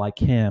people like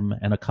him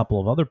and a couple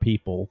of other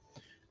people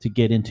to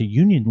get into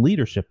union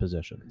leadership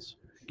positions.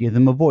 give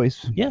them a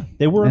voice. Yeah,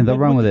 they were in And they'll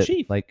bed run with with the it.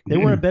 chief. Like They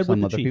were in bed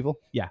some with the other chief. people.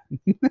 Yeah,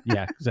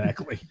 yeah,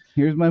 exactly.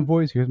 Here's my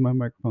voice. Here's my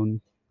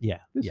microphone. Yeah,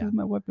 This yeah. is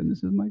my weapon.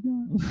 This is my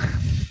gun.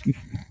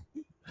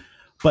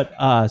 But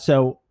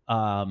so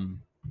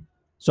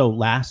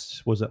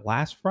last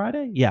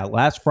Friday? Yeah,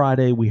 last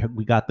Friday we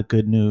got the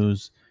good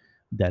news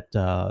that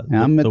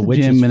I'm at the witch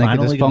is gym and I get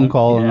finally this phone gonna-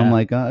 call and I'm yeah.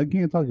 like, I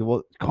can't talk to you.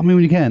 Well, call me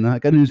when you can. I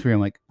got news for you.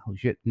 I'm like, oh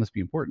shit, it must be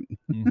important.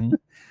 Mhm.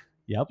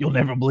 Yep. You'll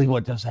never believe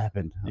what just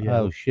happened. Yeah.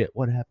 Oh shit,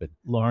 what happened?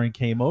 Lauren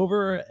came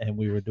over and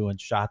we were doing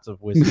shots of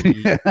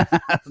whiskey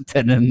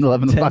 10 and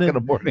 11 10 o'clock in and-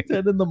 the morning.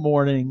 10 in the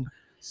morning,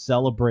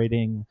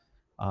 celebrating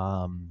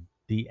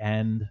the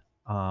end.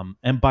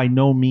 And by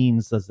no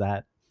means does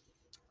that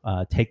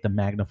take the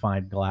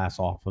magnifying glass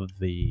off of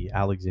the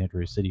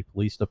Alexandria City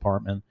Police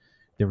Department.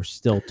 There was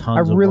still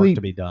tons of really- work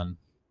to be done.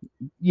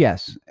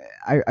 Yes,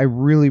 I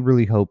really,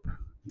 really hope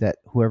that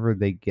whoever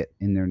they get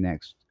in there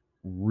next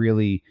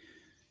really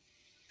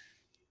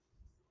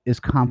is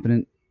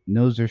competent,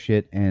 knows their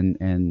shit,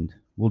 and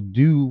will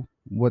do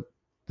what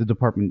the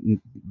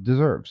department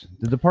deserves.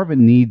 The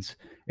department needs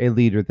a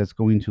leader that's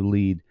going to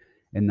lead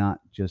and not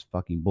just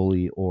fucking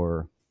bully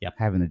or Yep.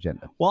 have an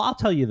agenda. Well, I'll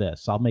tell you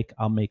this. I'll make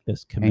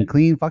this And commitment.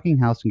 clean fucking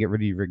house and get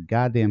rid of your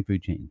goddamn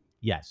food chain.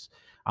 Yes.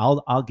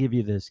 I'll give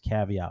you this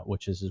caveat,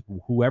 which is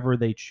whoever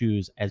they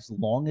choose, as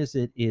long as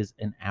it is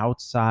an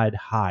outside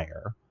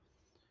hire.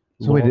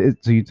 So wait,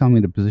 so you tell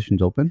me the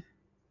position's open?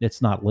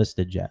 It's not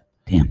listed yet.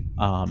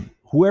 Damn.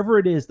 Whoever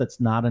it is that's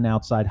not an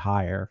outside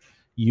hire,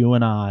 you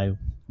and I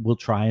will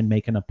try and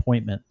make an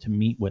appointment to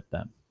meet with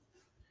them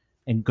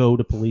and go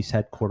to police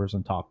headquarters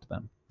and talk to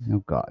them.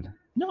 Oh God.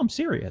 No, I'm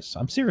serious.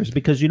 I'm serious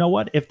because you know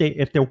what? If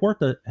they're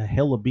worth a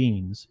hill of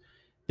beans,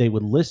 they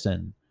would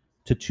listen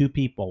to two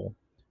people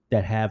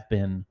that have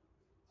been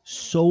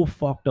so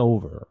fucked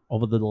over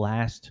the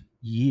last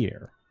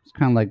year. It's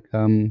kind of like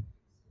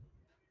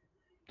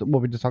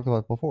what we just talked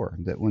about before.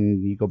 That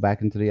when you go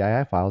back into the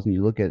II files and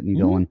you look at it and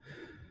you're Mhm. going,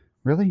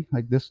 really?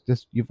 Like this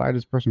you fired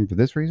this person for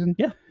this reason?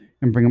 Yeah.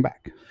 And bring them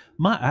back.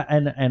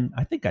 And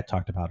I think I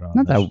talked about it on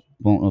Not that this. I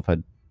won't know if I.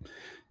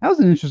 That was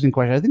an interesting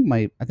question.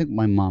 I think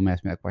my mom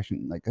asked me that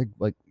question. Like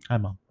Hi,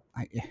 Mom.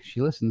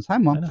 she listens. Hi,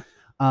 Mom.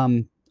 I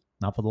know.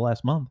 Not for the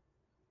last month.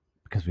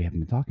 Because we haven't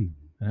been talking.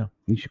 I know.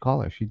 You should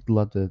call her. She'd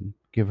love to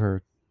give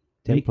her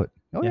Take- input.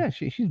 Oh yeah.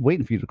 yeah, she's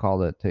waiting for you to call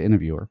to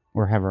interview her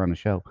or have her on the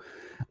show.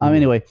 Yeah.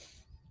 Anyway,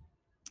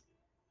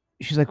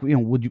 she's like,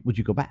 would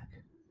you go back?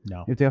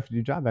 No. If they offered you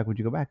a job back, would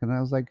you go back? And I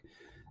was like,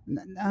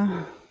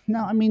 no.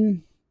 I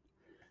mean,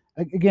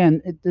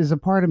 again, there's a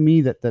part of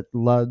me that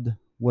loved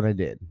what I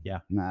did. Yeah.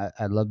 And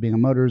I loved being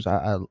on motors.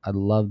 I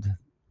loved,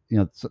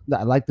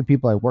 I liked the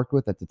people I worked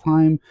with at the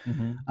time.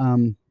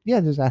 Mhm. Yeah,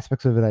 there's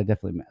aspects of it I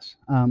definitely miss.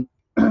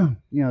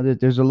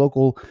 There's a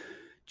local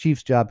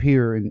chief's job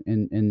here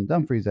in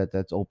Dumfries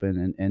that's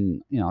open,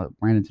 and I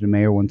ran into the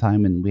mayor one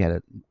time and we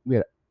had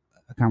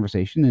a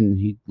conversation, and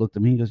he looked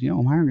at me and goes,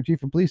 I'm hiring a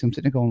chief of police. I'm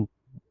sitting there going,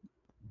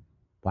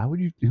 why would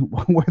you?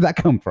 Where'd that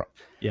come from?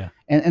 Yeah.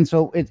 And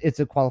so it's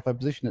a qualified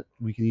position that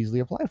we can easily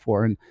apply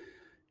for. And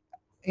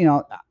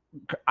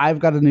I've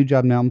got a new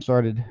job now. I'm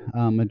started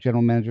a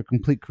general manager,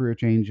 complete career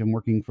change. I'm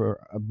working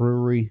for a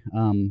brewery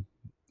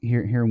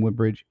here in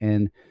Woodbridge,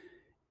 and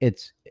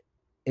it's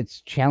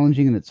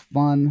challenging and it's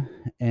fun.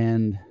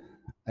 And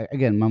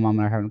again, my mom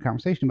and I are having a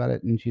conversation about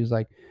it, and she's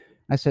like,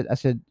 I said,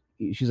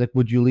 she's like,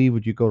 would you leave?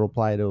 Would you go to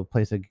apply to a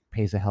place that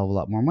pays a hell of a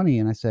lot more money?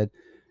 And I said,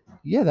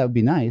 yeah, that would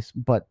be nice,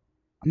 but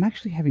I'm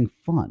actually having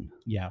fun.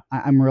 Yeah.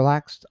 I'm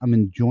relaxed. I'm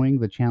enjoying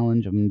the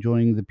challenge. I'm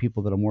enjoying the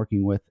people that I'm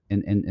working with,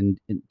 and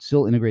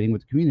still integrating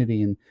with the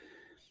community. And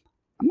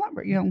I'm not,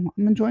 I'm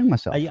enjoying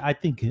myself. I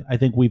think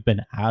we've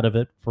been out of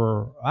it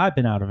I've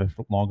been out of it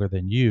for longer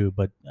than you,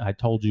 but I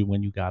told you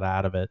when you got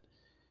out of it,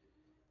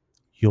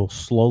 you'll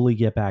slowly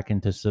get back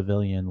into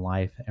civilian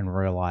life and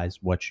realize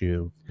what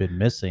you've been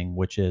missing,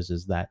 which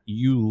is that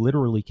you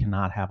literally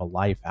cannot have a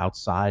life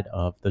outside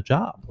of the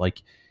job.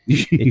 Like,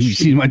 you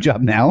see my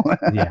job now.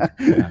 yeah.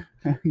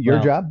 Your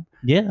Well, job.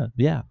 Yeah.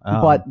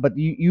 But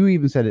you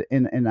even said it,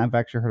 and I've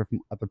actually heard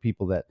from other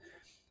people that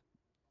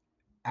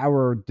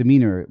our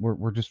demeanor, we're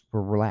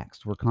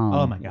relaxed, we're calm.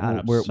 Oh my God,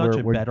 I'm we're such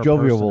a better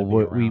jovial. person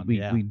to be around,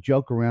 yeah. We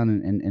joke around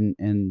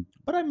and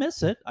but I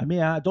miss it. I mean,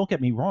 don't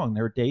get me wrong.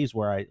 There are days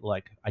where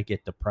I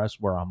get depressed,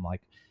 where I'm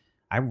like,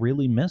 I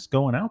really miss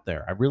going out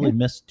there. I really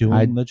miss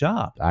doing the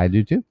job. I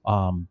do too.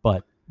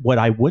 But what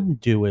I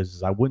wouldn't do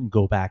is I wouldn't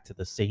go back to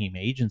the same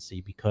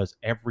agency, because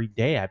every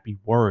day I'd be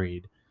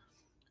worried,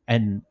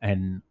 and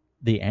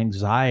the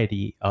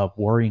anxiety of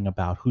worrying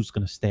about who's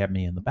going to stab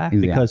me in the back,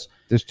 Yeah. because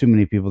There's too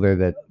many people there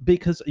that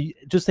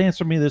just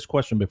answer me this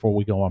question before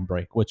we go on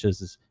break, which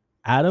is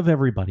out of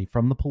everybody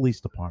from the police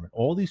department,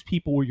 all these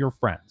people were your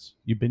friends.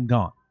 You've been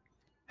gone.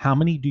 How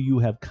many do you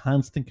have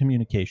constant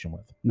communication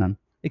with? None.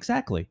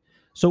 Exactly.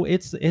 So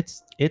it's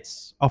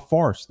a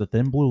farce. The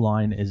Thin Blue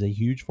Line is a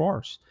huge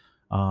farce.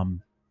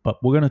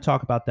 But we're going to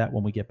talk about that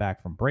when we get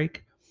back from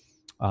break.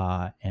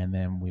 And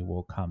then we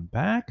will come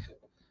back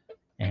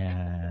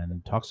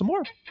and talk some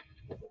more.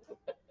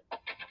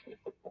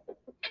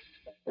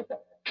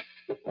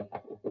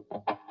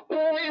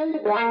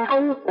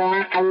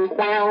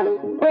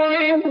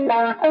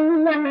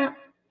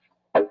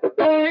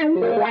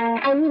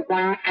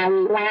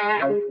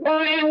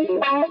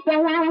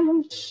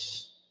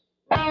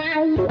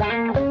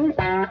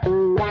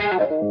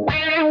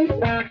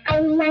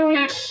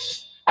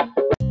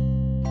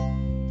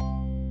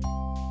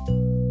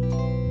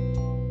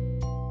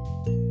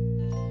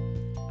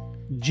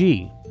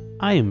 Gee,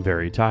 I am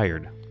very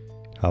tired.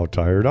 How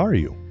tired are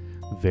you?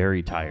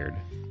 Very tired.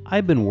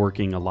 I've been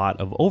working a lot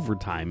of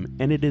overtime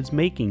and it is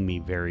making me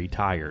very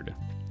tired.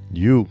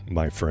 You,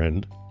 my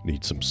friend,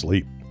 need some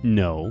sleep.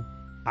 No,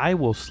 I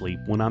will sleep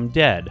when I'm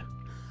dead.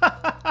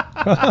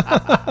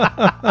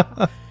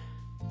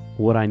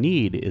 What I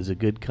need is a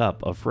good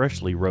cup of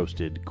freshly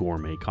roasted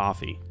gourmet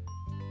coffee.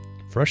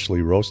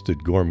 Freshly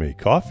roasted gourmet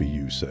coffee,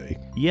 you say?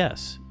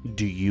 Yes.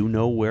 Do you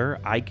know where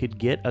I could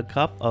get a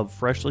cup of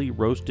freshly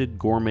roasted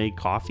gourmet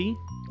coffee?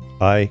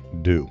 I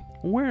do.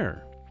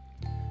 Where?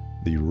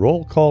 The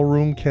Roll Call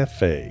Room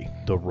Cafe.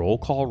 The Roll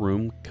Call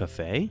Room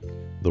Cafe?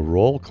 The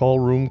Roll Call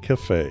Room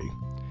Cafe.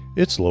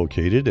 It's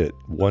located at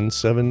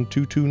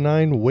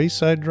 17229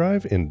 Wayside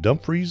Drive in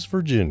Dumfries,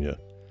 Virginia.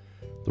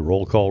 The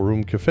Roll Call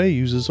Room Cafe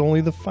uses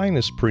only the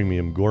finest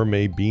premium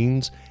gourmet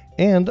beans,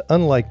 and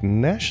unlike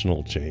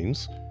national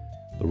chains,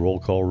 the Roll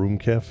Call Room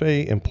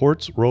Cafe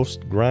imports,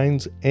 roasts,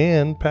 grinds,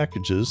 and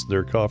packages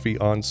their coffee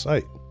on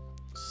site.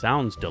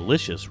 Sounds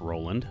delicious,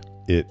 Roland.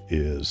 It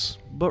is.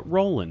 But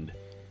Roland,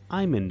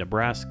 I'm in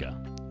Nebraska.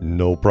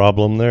 No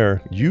problem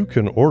there. You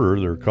can order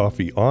their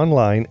coffee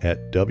online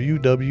at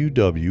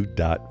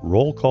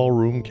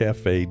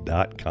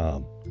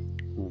www.rollcallroomcafe.com.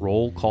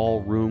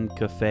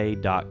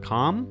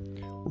 Rollcallroomcafe.com?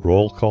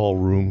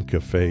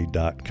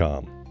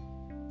 Rollcallroomcafe.com.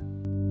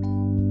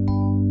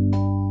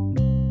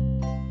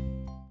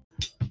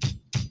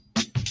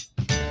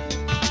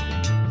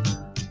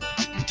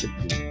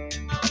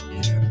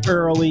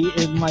 Early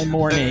in my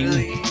morning.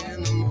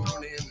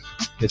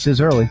 This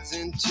is early.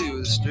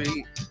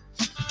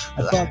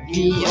 I fuck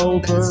you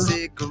over.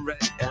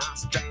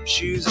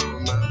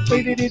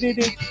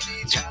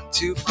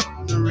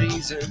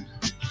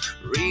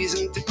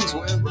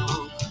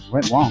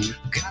 Went wrong.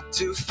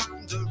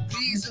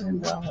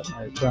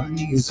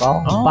 It's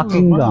all Oh,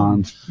 fucking wow.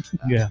 gone.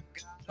 Yeah.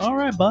 All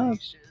right,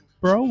 Bugs.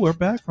 Bro, we're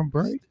back from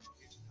break.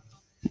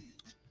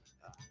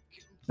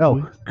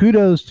 Oh,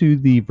 kudos to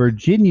the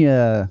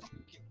Virginia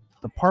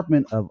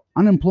Department of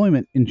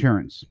Unemployment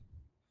Insurance.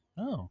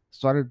 Oh.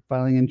 Started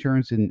filing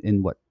insurance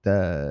in what,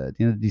 the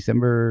end of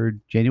December,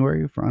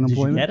 January for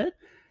unemployment. Did you get it?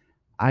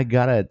 I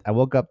got it. I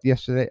woke up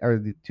yesterday or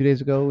 2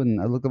 days ago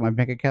and I looked at my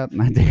bank account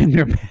and I damn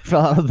near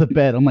fell out of the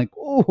bed. I'm like,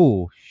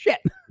 oh shit.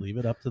 Leave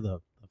it up to the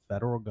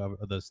federal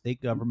government, the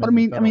state government. But I and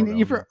mean,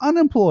 federal if you're government.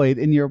 unemployed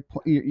and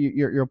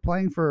you're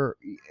applying for,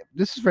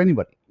 this is for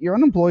anybody. You're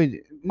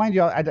unemployed, mind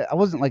you. I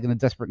wasn't like in a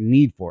desperate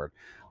need for it,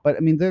 but I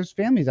mean, there's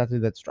families out there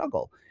that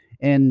struggle.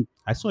 And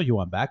I saw you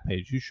on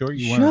Backpage. You sure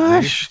you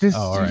weren't? shush, this, Oh,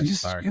 all right,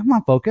 just sorry. come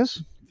on,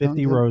 focus.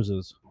 50 Don't-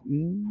 roses.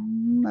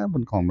 I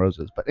wouldn't call them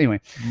roses, but anyway.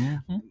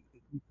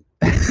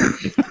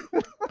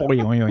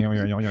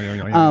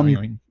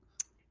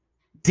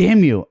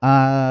 Damn you.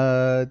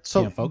 So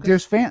Can't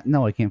focus? there's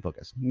no, I can't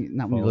focus.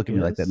 Not when you look at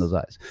me like that in those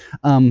eyes.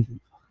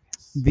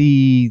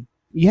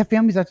 You have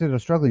families out there that are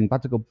struggling,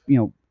 about to go,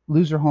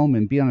 lose their home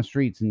and be on the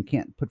streets and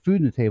can't put food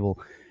on the table.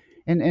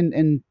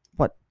 And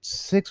what,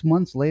 6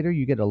 months later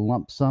you get a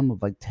lump sum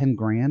of like 10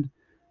 grand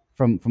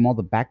from all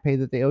the back pay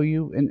that they owe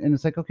you. And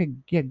it's like, okay,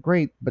 yeah,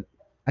 great, but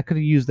I could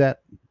have used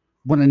that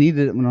when I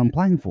needed it when I'm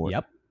applying for it.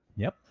 Yep.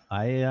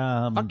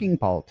 I Fucking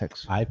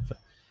politics.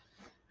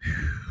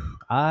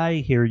 I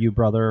hear you,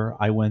 brother.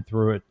 I went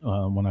through it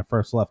when I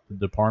first left the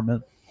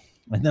department,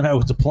 and then I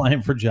was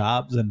applying for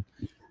jobs, and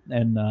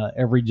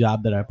every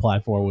job that I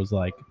applied for was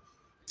like,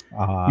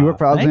 You work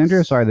for Alexandria?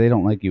 thanks. Sorry, they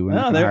don't like you. We're not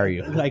No, gonna they're- hire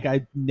you. Like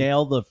I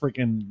nailed the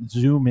freaking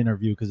Zoom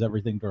interview because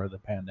everything during the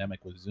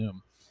pandemic was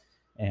Zoom,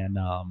 and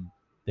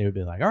they would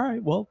be like, "All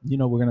right, well,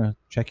 we're gonna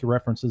check your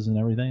references and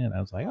everything," and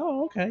I was like,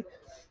 "Oh, okay."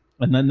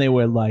 And then they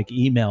would like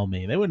email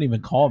me. They wouldn't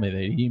even call me.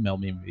 They'd email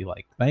me and be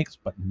like, "Thanks,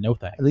 but no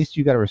thanks." At least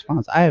you got a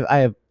response. I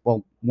have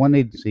one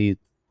agency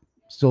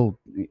still.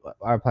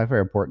 I applied for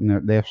airport,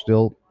 and they're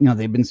still,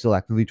 they've been still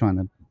actively trying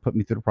to put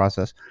me through the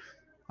process.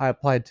 I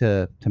applied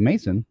to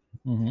Mason,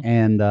 Mhm.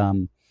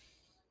 and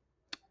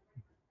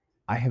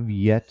I have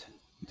yet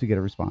to get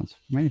a response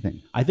from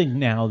anything. I think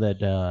now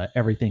that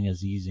everything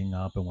is easing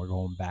up and we're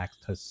going back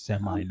to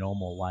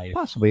semi-normal life.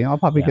 Possibly, I'll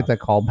probably Yeah. get that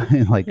call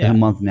in like Yeah. a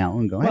month now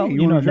and go, "Hey, Well, you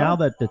want a now job?"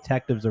 that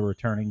detectives are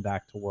returning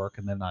back to work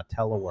and they're not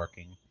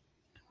teleworking,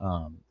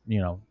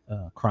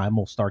 crime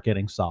will start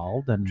getting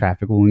solved and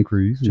Traffic will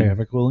increase.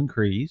 traffic will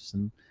increase,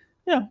 and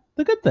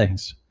the good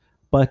things.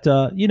 But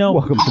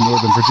Welcome to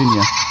Northern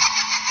Virginia.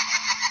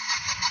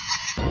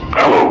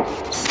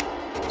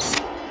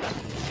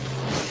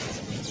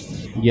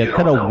 You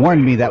could have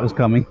warned me that was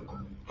coming.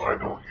 I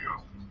know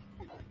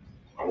you.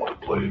 I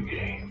want to play a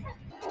game.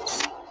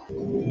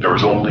 There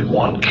is only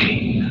one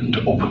key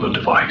to open the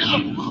device.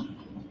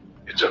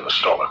 It's in the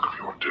stomach of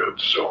your dead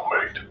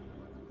cellmate.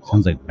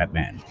 Sounds like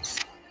Batman.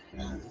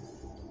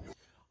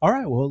 All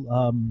right.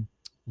 Well,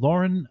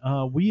 Lauren,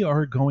 we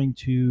are going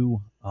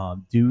to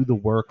do the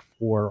work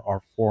for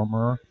our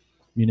former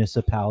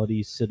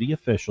municipality city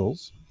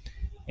officials.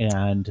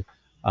 And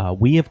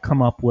we have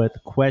come up with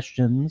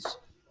questions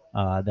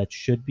that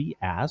should be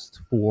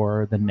asked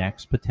for the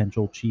next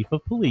potential chief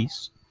of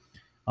police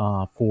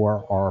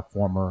for our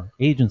former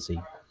agency.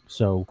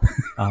 So,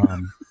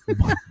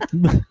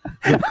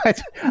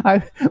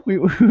 we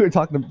were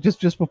talking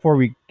just before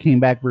we came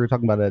back. We were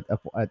talking about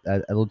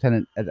a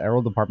lieutenant at our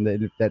old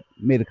department that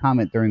made a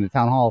comment during the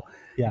town hall.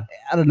 Yeah,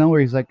 out of nowhere,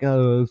 he's like,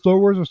 "Star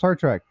Wars or Star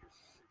Trek?"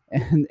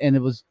 And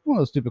it was one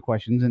of those stupid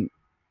questions. And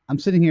I'm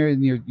sitting here,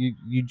 and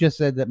you just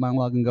said that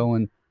monologue and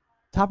going,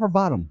 top or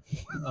bottom?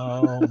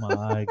 Oh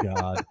my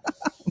god.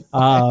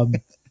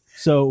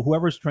 So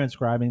whoever's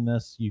transcribing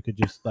this, you could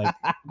just like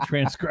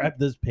transcribe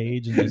this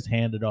page and just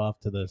hand it off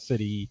to the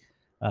city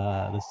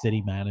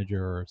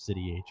manager or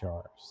city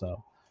HR.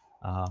 So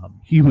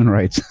human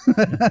rights.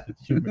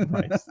 Human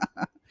rights.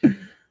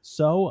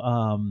 So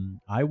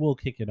I will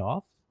kick it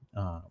off.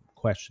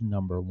 Question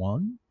number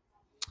 1.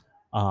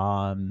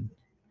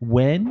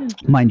 When,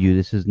 mind you,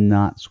 this is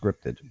not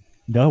scripted.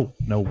 No,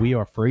 we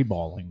are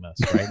freeballing this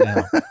right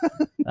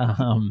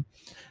now.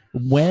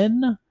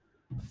 When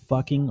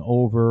fucking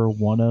over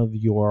one of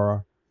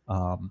your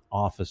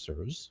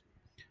officers,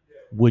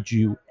 would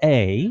you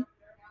A,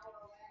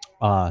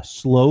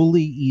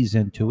 slowly ease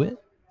into it,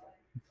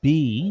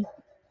 B,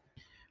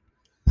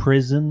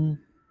 prison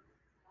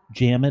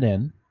jam it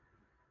in?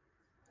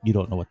 You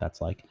don't know what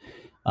that's like.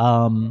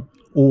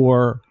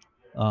 Or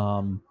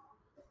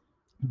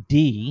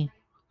D,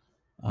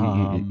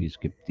 you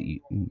skipped the.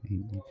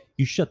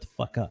 You shut the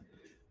fuck up.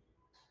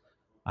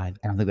 I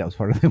don't think that was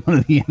part of one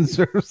of the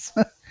answers.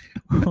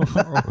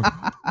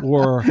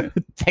 or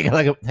take a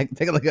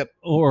look at.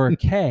 Or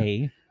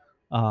K,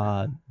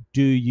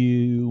 do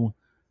you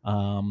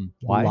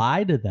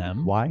lie to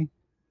them? Why?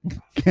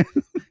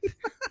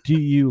 Do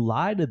you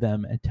lie to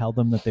them and tell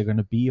them that they're going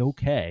to be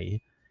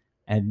okay?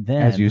 And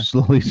then, as you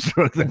slowly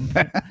stroke them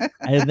back,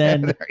 and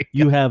then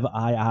you have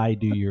I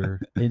do your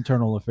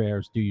internal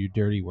affairs, do your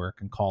dirty work,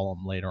 and call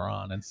them later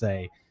on and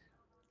say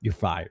you're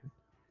fired.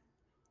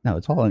 No,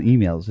 it's all on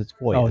emails. It's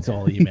FOIA. Oh, it's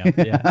all email.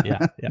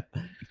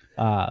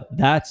 Yeah.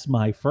 That's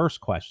my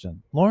first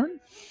question. Lauren,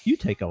 you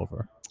take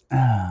over.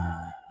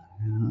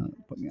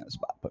 Put me on the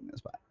spot.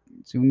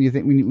 See, when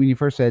you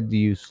first said, do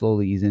you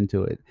slowly ease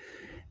into it?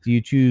 Do you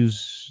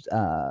choose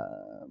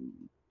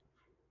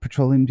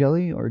petroleum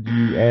jelly, or do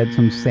you add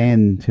some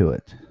sand to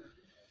it?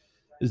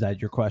 Is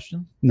that your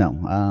question? No.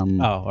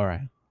 All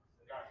right.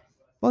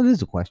 Well, it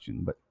is a question,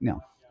 but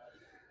no.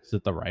 Is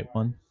it the right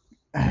one?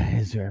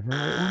 Is there ever a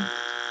right one?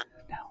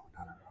 No.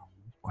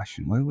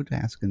 Question: what would I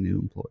ask a new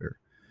employer?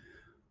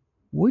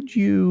 Would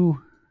you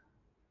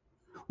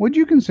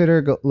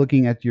consider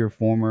looking at your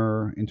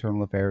former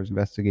internal affairs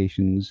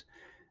investigations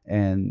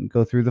and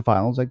go through the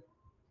files like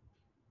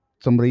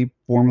somebody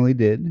formerly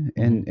did,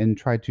 and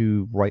try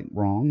to right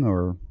wrong,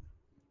 or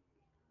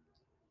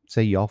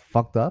say y'all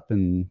fucked up,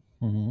 and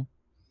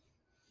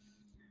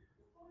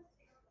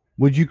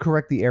would you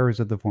correct the errors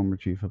of the former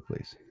chief of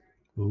police?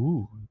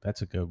 Ooh,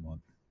 that's a good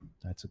one.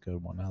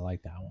 I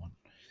like that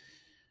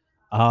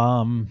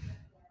one.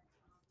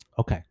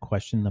 Okay,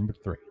 question number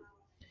 3.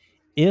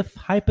 If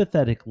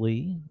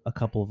hypothetically a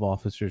couple of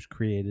officers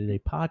created a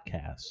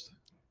podcast,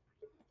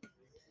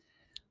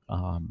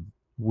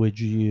 would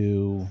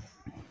you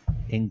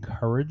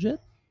encourage it,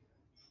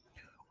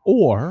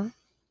 or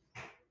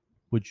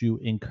would you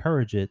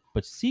encourage it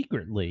but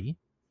secretly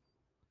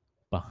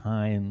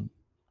behind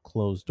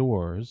closed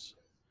doors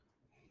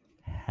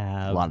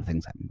have a lot of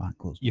things happen behind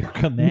closed doors? Your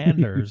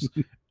commanders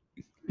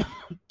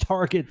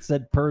target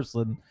said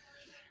person,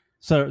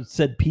 so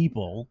said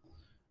people,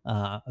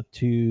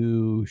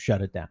 to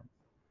shut it down?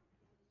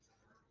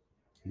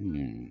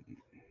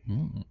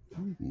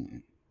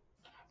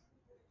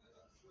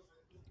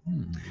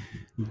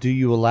 Do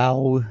you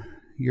allow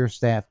your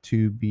staff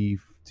to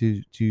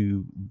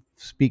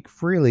speak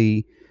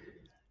freely,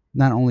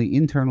 not only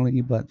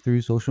internally but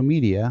through social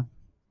media,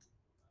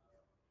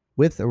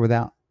 with or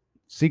without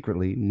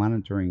secretly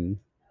monitoring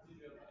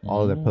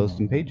all of their posts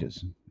and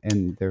pages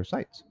and their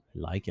sites?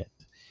 Like it.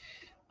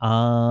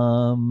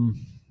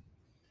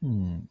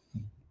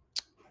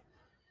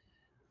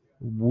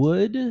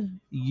 Would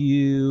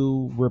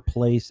you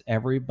replace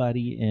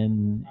everybody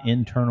in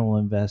internal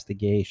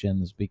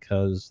investigations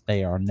because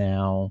they are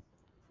now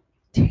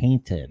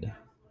tainted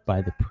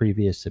by the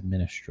previous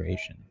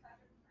administration?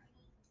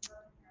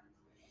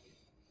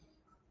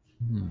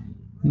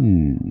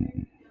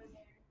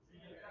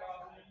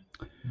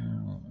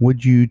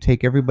 Would you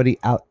take everybody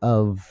out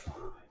of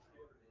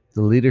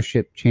the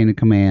leadership chain of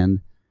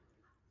command,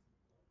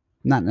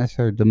 not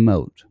necessarily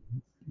demote,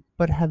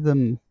 but have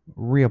them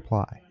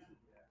reapply?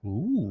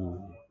 Ooh,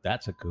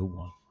 that's a good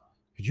one.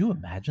 Could you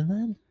imagine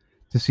that?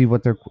 To see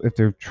if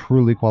they're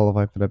truly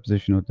qualified for that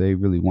position, what they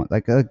really want.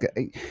 Like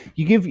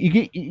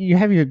you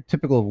have your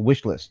typical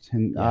wish list,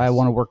 and I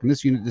want to work in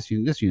this unit,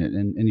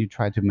 and you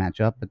try to match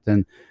up, but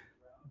then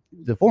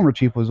the former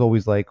chief was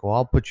always like,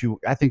 well,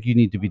 I think you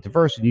need to be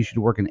diverse and you should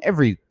work in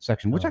every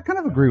section, which I kind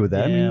of agree with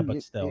that. Yeah, I mean,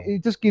 but still.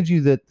 it just gives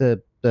you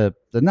the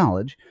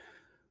knowledge.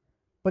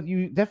 But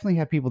you definitely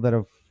have people that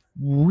are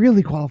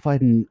really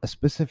qualified in a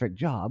specific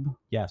job.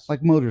 Yes.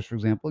 Like motors, for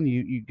example, and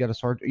you got a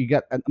sergeant, you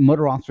got a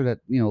motor officer that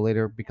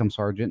later becomes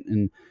sergeant,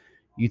 and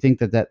you think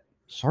that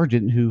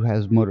sergeant who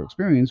has motor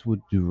experience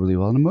would do really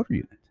well in a motor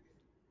unit.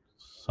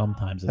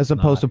 Sometimes, as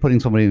opposed to putting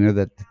somebody in there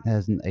that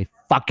hasn't a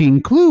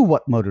fucking clue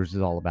what motors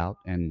is all about,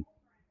 and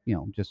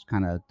just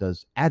kind of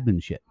does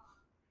admin shit.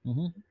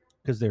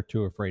 Because they're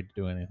too afraid to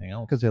do anything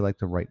else. Because they like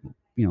to write,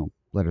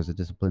 letters of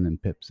discipline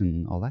and pips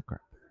and all that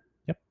crap.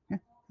 Yep. Yeah.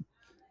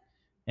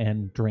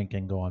 And drink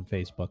and go on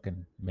Facebook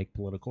and make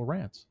political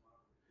rants.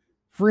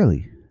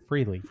 Freely.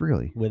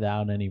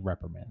 Without any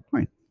reprimand.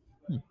 Right.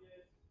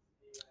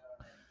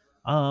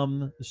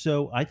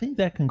 So I think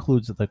that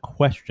concludes the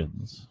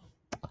questions.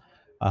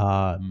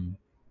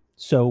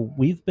 So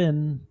we've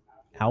been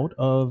out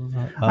of.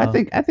 I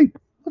think.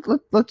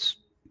 Let's.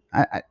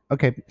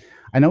 Okay.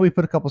 I know we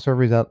put a couple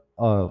surveys out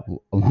a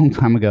long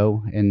time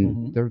ago,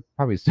 and they're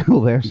probably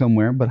still there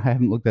somewhere, but I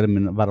haven't looked at them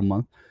in about a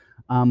month.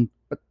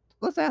 But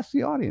let's ask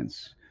the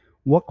audience: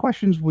 what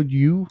questions would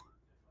you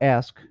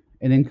ask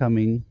an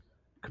incoming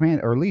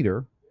command or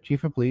leader,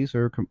 chief of police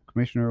or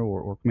commissioner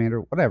or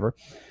commander, whatever?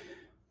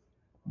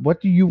 What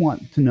do you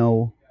want to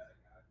know?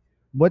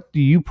 What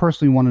do you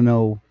personally want to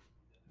know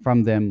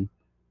from them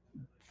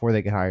before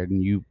they get hired,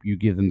 and you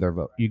give them their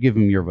vote? You give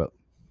them your vote.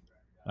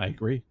 I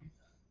agree.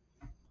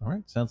 All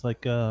right. Sounds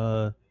like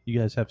you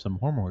guys have some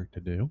homework to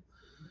do.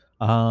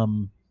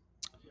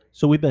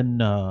 So we've been,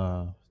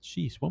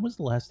 when was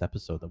the last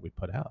episode that we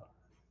put out?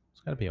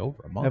 It's got to be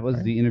over a month. That was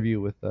right? the interview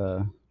with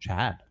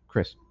Chad.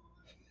 Chris.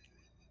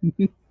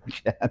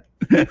 Chad.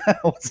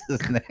 What's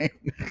his name?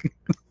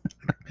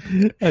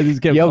 I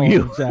just kept calling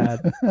him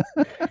Chad.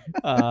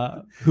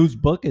 Whose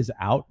book is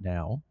out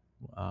now.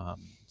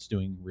 It's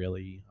doing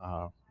really,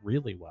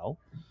 really well.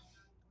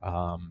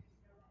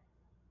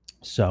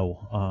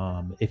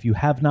 So if you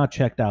have not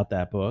checked out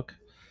that book,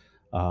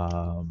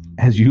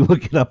 as you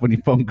look it up on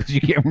your phone because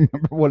you can't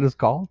remember what it's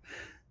called.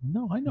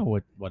 No, I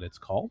know what it's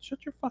called.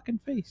 Shut your fucking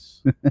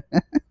face.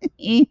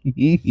 And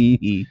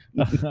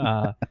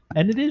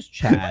it is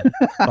Chad,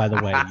 by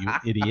the way, you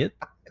idiot.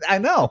 I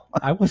know.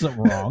 I wasn't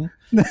wrong.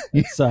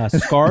 It's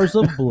Scars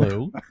of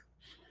Blue.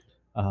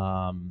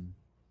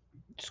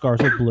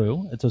 Scars of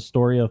Blue. It's a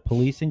story of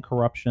policing,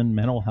 corruption,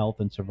 mental health,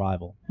 and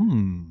survival.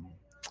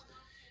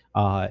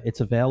 It's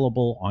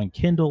available on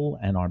Kindle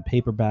and on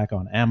paperback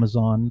on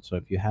Amazon. So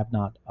if you have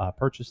not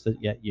purchased it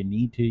yet, you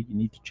need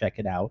to check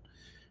it out.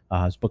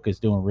 His book is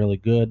doing really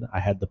good. I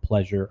had the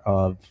pleasure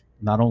of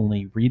not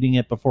only reading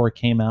it before it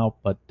came out,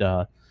 but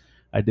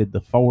I did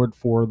the forward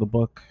for the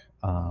book.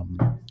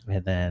 And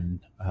then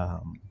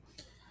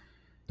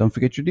don't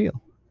forget your deal.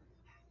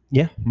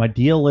 Yeah, my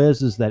deal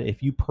is that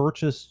if you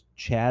purchase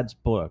Chad's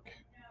book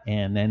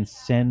and then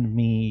send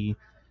me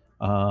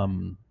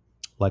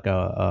like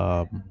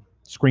a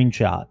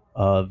screenshot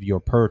of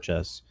your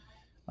purchase,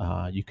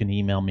 you can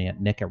email me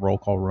at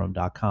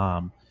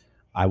nick@rollcallroom.com.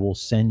 I will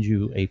send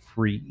you a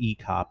free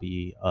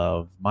e-copy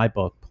of my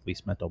book,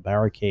 Police Mental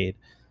Barricade.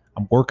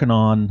 I'm working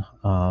on,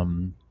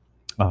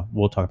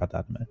 we'll talk about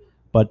that in a minute.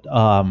 But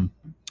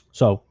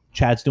so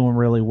Chad's doing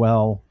really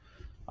well,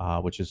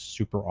 which is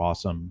super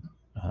awesome.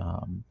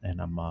 And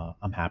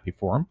I'm happy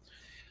for him.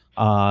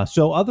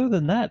 So other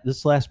than that,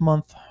 this last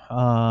month,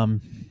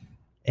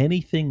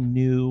 anything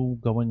new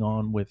going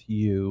on with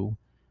you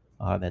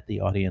that the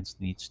audience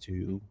needs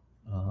to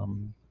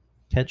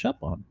catch up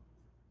on?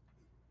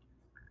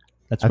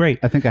 That's great.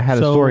 I think I had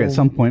a story at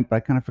some point, but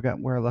I kind of forgot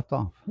where I left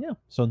off. Yeah.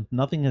 So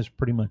nothing has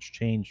pretty much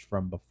changed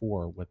from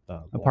before with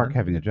Park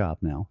having a job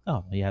now.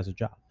 Oh, he has a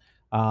job.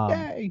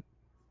 Yay.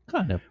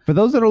 Kind of. For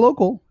those that are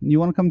local and you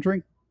want to come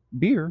drink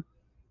beer,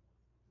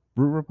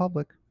 Brew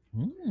Republic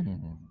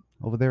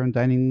over there in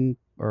Dining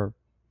or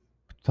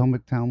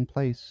Potomac Town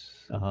Place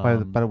by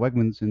the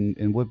Wegmans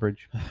in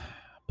Woodbridge.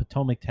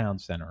 Potomac Town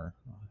Center.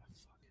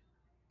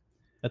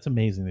 That's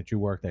amazing that you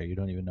work there. You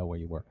don't even know where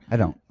you work. I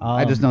don't.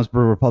 I just know it's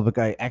Brew Republic.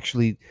 I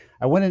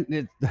went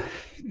in.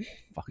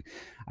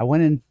 I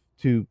went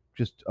into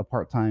just a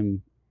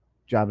part-time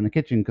job in the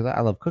kitchen because I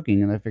love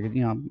cooking, and I figured,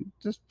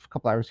 just a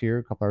couple hours here,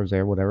 a couple hours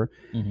there, whatever.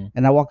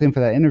 And I walked in for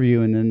that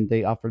interview, and then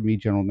they offered me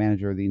general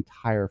manager of the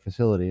entire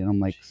facility, and I'm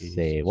like, Jesus.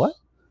 Say what?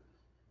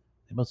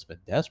 They must have been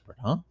desperate,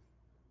 huh?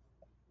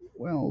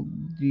 Well,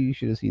 you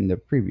should have seen the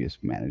previous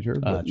manager.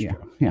 But yeah.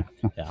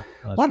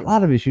 A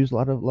lot of issues, a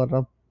lot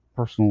of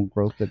personal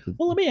growth.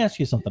 Well, let me ask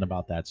you something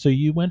about that. So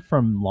you went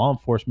from law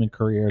enforcement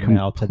career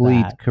now to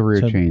complete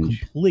career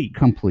change.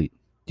 Complete.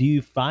 Do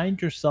you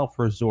find yourself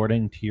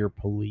resorting to your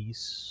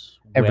police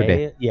every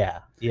way? Yeah,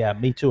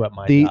 me too at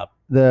my job.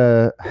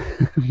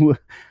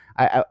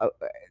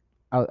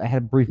 I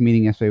had a brief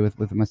meeting yesterday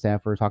with my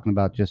staff. We were talking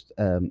about just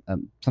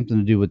something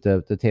to do with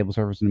the table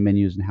service and the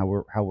menus and how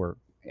we're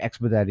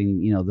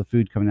expediting the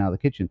food coming out of the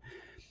kitchen.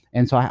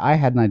 And so I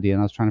had an idea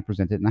and I was trying to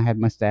present it, and I had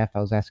my staff. I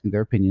was asking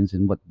their opinions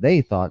and what they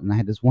thought, and I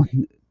had this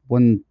one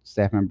one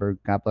staff member,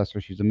 God bless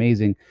her, she's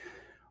amazing,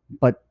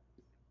 but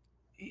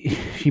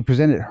she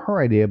presented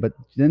her idea, but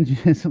then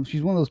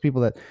she's one of those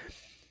people that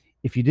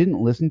if you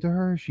didn't listen to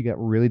her, she got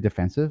really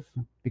defensive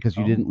because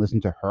you didn't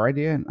listen to her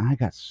idea. And I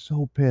got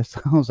so pissed.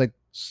 I was like,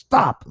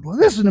 stop,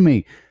 listen to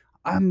me.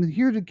 I'm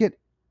here to get,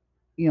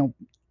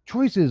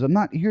 choices. I'm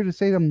not here to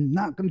say I'm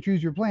not going to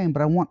choose your plan,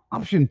 but I want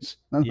options.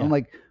 And I'm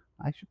like,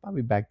 I should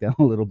probably back down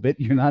a little bit.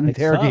 You're not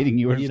interrogating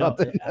you or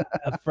something.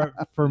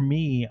 For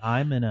me,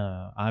 I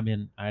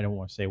don't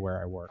want to say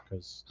where I work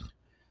because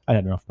I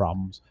had enough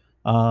problems.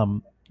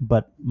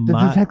 But the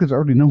detectives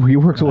already know where you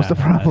work, so what's the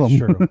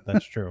problem?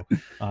 That's true.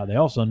 They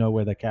also know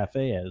where the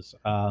cafe is.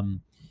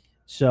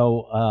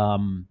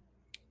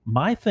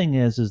 My thing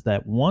is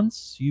that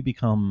once you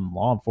become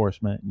law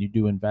enforcement and you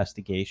do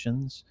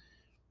investigations,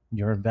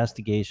 your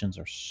investigations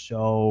are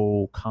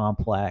so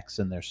complex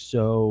and they're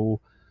so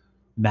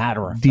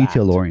matter of fact.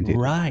 Detail oriented.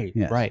 Right,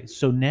 yes. Right.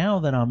 So now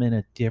that I'm in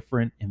a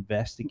different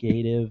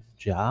investigative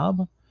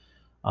job,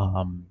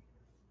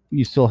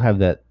 you still have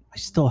that. I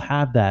still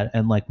have that.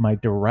 And like my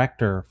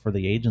director for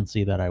the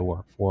agency that I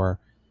work for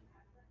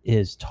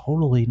is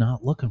totally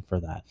not looking for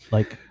that.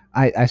 Like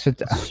I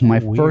said my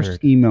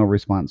first email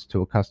response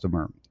to a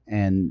customer,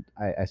 and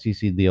I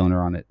CC'd the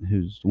owner on it,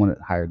 who's the one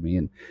that hired me.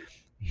 And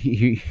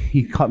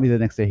he caught me the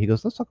next day. He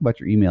goes, let's talk about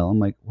your email. I'm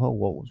like, well,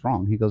 what was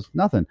wrong? He goes,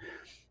 nothing.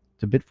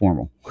 It's a bit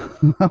formal.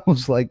 I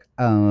was like,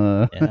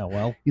 yeah,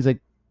 well, he's like,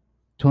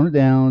 tone it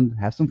down,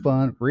 have some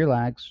fun,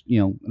 relax,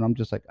 and I'm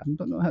just like, I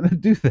don't know how to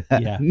do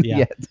that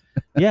yet.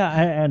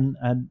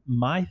 And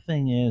my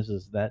thing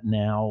is that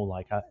now,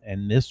 like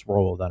in this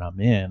role that I'm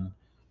in,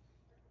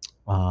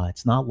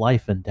 it's not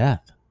life and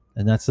death,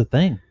 and that's the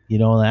thing.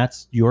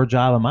 That's your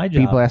job and my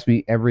job. People ask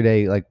me every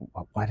day, like,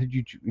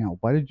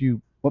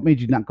 what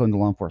made you not go into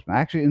law enforcement?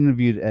 I actually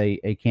interviewed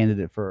a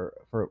candidate for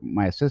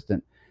my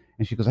assistant.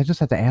 And she goes, I just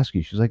have to ask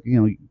you. She's like,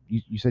 you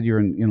said you're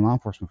in law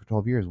enforcement for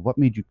 12 years. What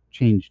made you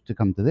change to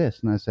come to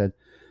this? And I said,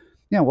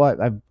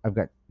 well, I've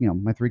got,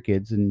 my 3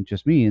 kids and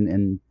just me.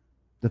 And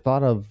the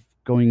thought of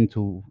going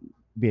to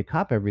be a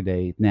cop every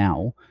day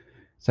now,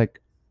 it's like,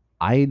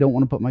 I don't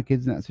want to put my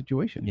kids in that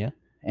situation. Yeah.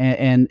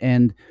 And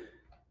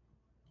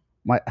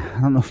I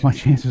don't know if my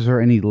chances are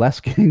any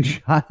less getting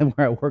shot than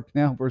where I work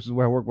now versus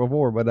where I worked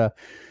before, but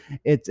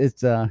it's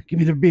give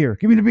me the beer.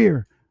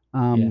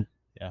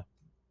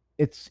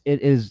 It's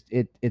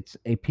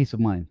a peace of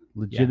mind,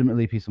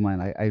 legitimately a peace of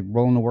mind. I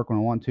roll into work when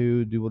I want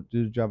to, do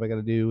the job I got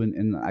to do,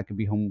 and I could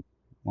be home.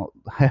 Well,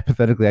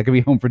 hypothetically, I could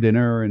be home for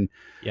dinner, and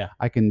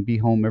I can be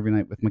home every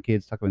night with my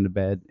kids, tuck them into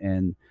bed,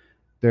 and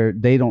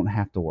they don't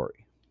have to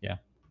worry. Yeah.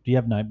 Do you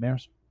have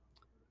nightmares?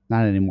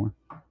 Not anymore.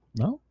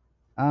 No.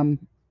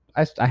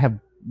 I have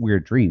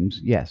weird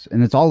dreams, yes,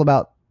 and it's all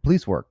about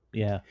police work.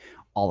 Yeah.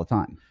 All the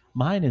time.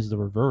 Mine is the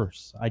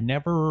reverse. I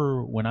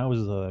never, when I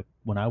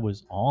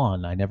was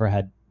on, I never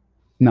had.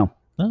 No,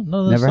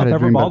 that stuff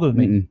ever bothered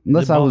me.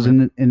 Unless I was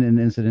in an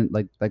incident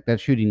like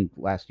that shooting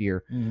last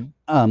year.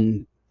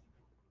 Mm-hmm.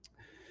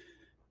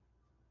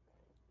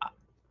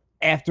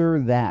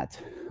 After that,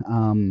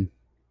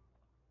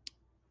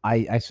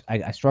 I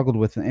struggled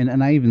with,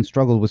 and I even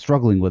struggled with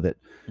struggling with it.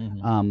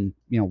 Mm-hmm.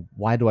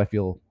 Why do I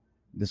feel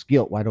this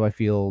guilt? Why do I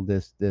feel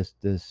this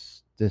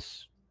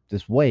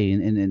way?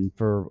 And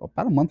for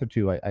about a month or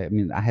two, I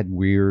had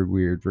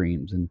weird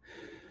dreams, and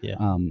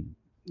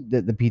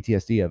the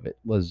PTSD of it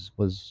was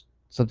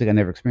something I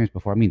never experienced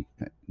before. I mean,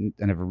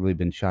 I never really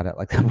been shot at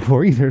like that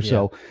before either.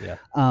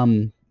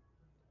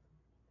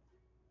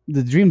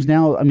 The dreams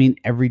now,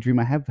 every dream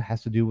I have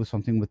has to do with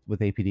something with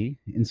APD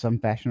in some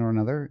fashion or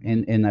another.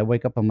 And I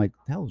wake up, I'm like,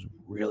 that was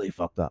really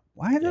fucked up.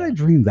 Why did I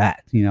dream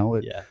that?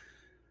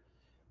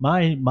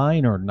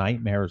 Mine are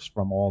nightmares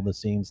from all the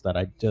scenes that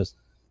I just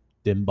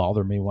didn't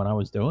bother me when I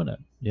was doing it.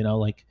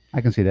 Like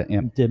I can see that.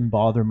 Yeah, didn't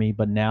bother me,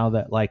 but now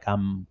that like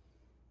I'm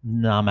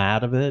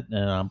out of it,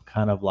 and I'm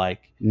kind of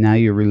like, now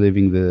you're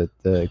reliving the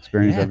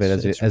experience of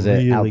it as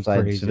an really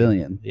outside crazy.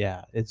 Civilian.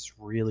 Yeah, it's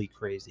really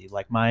crazy.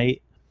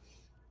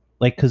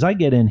 Because I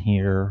get in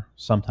here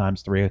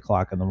sometimes 3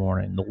 o'clock in the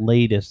morning, the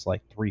latest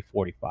like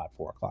 3:45,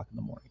 4 o'clock in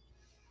the morning.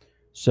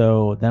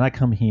 So then I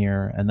come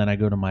here, and then I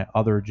go to my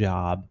other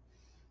job,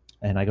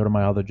 and I go to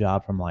my other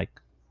job from like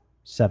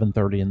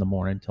 7:30 in the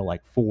morning till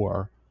like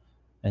 4,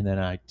 and then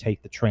I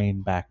take the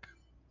train back,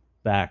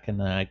 and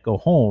then I go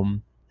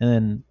home, and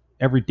then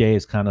every day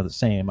is kind of the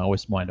same. I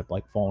always wind up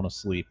like falling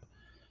asleep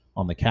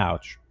on the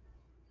couch,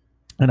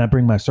 and I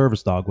bring my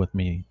service dog with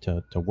me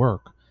to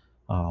work,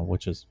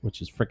 which is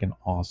freaking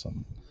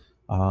awesome.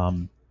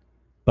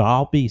 But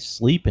I'll be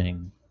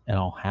sleeping and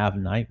I'll have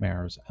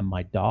nightmares, and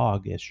my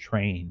dog is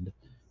trained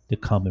to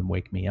come and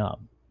wake me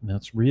up. And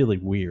that's really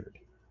weird.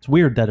 It's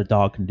weird that a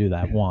dog can do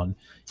that, 1,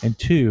 and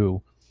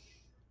 2,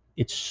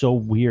 it's so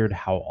weird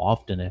how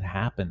often it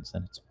happens,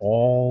 and it's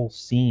all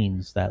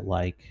scenes that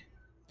like.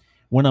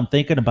 When I'm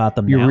thinking about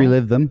them, you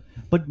relive them.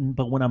 But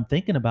when I'm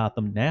thinking about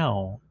them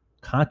now,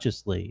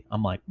 consciously,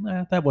 I'm like,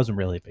 that wasn't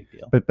really a big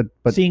deal.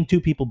 But seeing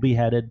 2 people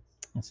beheaded,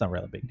 it's not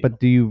really a big deal. But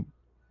do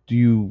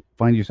you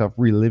find yourself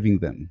reliving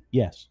them?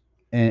 Yes.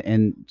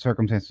 and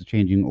circumstances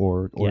changing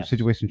or Yes.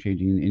 situation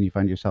changing, and you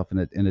find yourself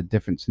in a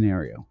different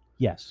scenario.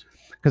 Yes,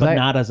 Because but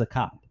not as a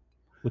cop,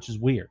 which is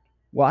weird.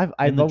 Well,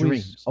 I've the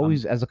always dreams,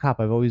 always as a cop,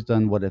 I've always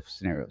done what if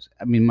scenarios.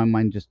 I mean, my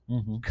mind just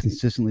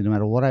consistently, no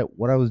matter what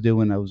I was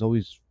doing, I was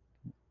always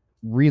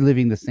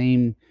reliving the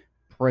same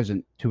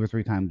present 2 or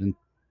 3 times in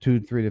 2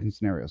 to 3 different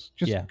scenarios,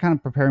 just kind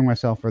of preparing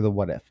myself for the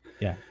what if.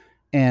 Yeah.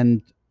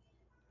 And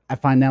I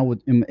find now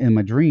in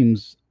my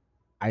dreams,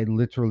 I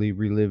literally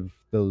relive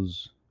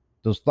those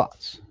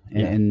thoughts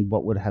and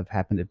what would have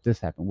happened if this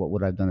happened. What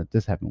would I have done if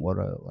this happened? What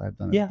would I have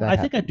done? Yeah, if that I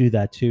think I do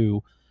that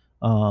too.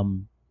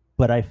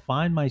 But I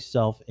find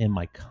myself in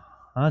my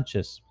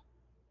conscious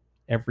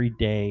every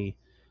day,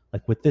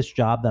 like with this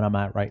job that I'm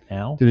at right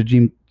now. Do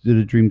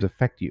the dreams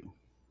affect you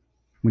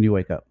when you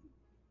wake up?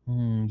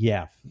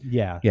 Yeah.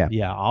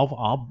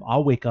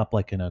 I'll wake up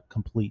like in a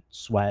complete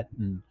sweat,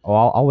 and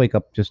I'll wake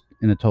up just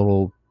in a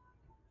total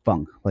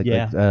funk. Like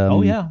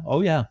oh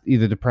yeah,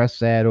 either depressed,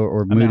 sad,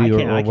 or moody,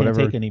 or I whatever.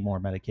 can't take any more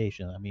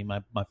medication. I mean,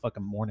 my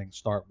fucking mornings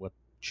start with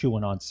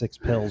chewing on 6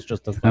 pills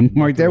just to. I'm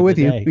right there with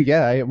you. Day.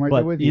 Yeah, I'm right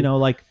there with you. You know,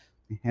 like,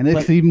 and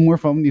it's even more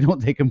fun when you don't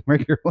take them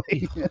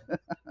regularly.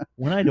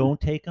 When I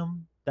don't take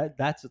them,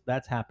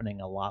 that's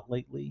happening a lot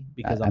lately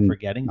because I'm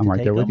forgetting. I'm to right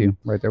take there with them. you.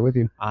 Right there with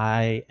you.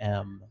 I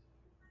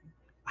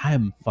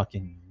am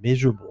fucking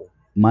miserable.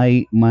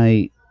 My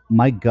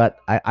gut.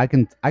 I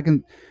can.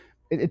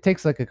 It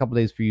takes like a couple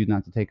days for you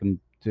not to take them.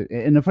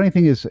 And the funny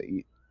thing is,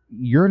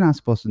 you're not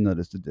supposed to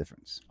notice the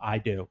difference. I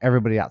do.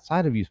 Everybody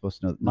outside of you is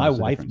supposed to know. My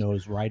wife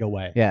knows right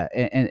away. Yeah,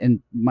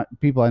 and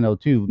people I know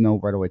too know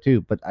right away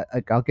too. But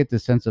I'll get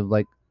this sense of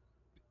like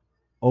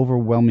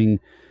overwhelming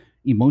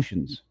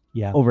emotions.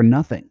 Yeah. Over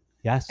nothing.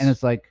 Yes. And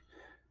it's like,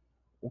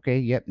 okay,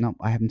 yep, no,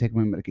 I haven't taken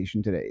my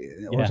medication today,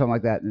 or something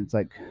like that. And it's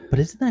like, but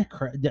isn't that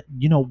crazy?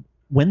 You know,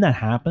 when that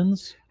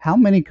happens, how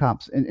many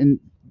cops and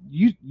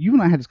you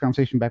and I had this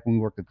conversation back when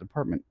we worked at the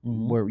department,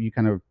 where you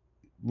kind of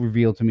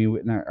revealed to me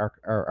in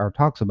our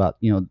talks about,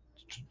 you know,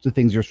 the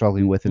things you're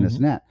struggling with and this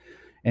and that,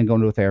 and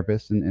going to a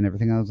therapist and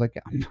everything. I was like,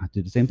 yeah, I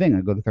do the same thing.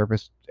 I go to a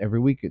therapist every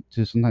week,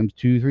 to sometimes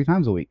 2-3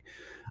 times a week.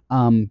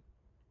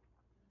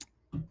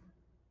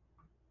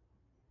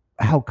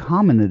 How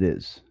common it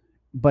is,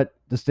 but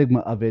the stigma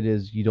of it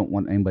is you don't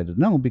want anybody to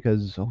know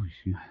because I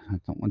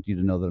don't want you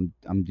to know that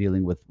I'm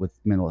dealing with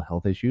mental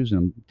health issues,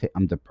 and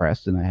I'm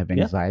depressed and I have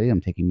anxiety. I'm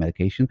taking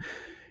medication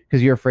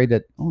because you're afraid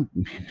that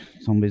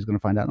somebody's going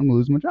to find out I'm going to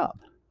lose my job.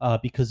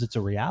 Because it's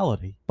a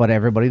reality. But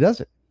everybody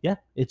does it. Yeah,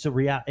 it's a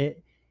reality.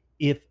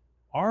 If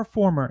our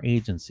former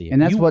agency,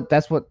 and that's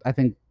what I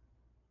think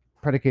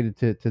predicated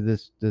to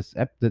this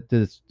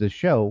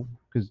show,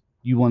 because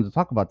you wanted to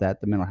talk about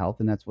that, the mental health,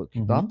 and that's what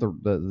kicked off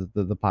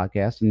the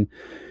podcast. And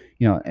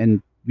you know,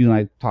 and you and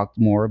I talked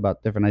more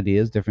about different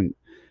ideas, different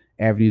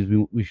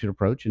avenues we should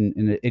approach,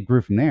 and it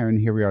grew from there. And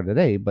here we are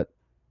today. But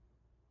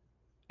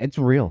it's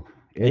real.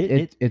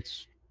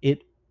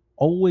 It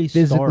always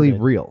physically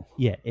started, real.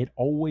 Yeah, it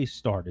always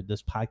started.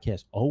 This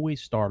podcast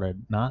always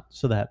started not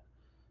so that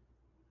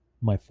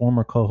my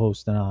former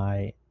co-host and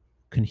I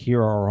can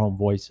hear our own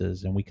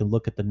voices and we can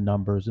look at the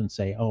numbers and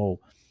say, oh,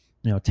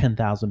 you know,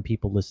 10,000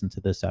 people listen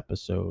to this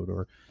episode,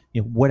 or,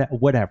 you know,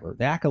 whatever.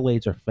 The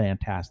accolades are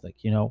fantastic,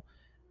 you know,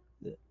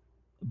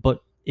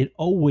 but it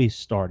always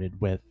started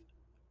with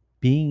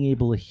being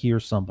able to hear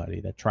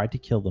somebody that tried to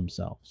kill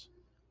themselves,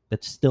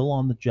 that's still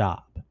on the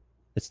job,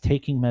 that's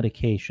taking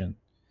medication,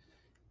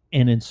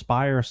 and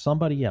inspire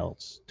somebody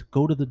else to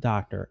go to the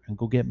doctor and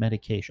go get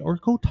medication or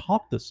go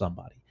talk to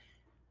somebody.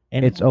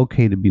 And it's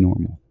okay to be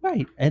normal.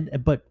 Right.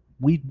 But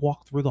we'd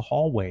walk through the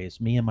hallways,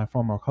 me and my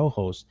former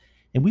co-host,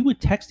 and we would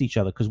text each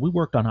other because we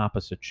worked on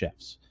opposite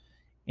shifts.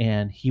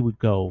 And he would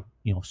go,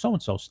 you know,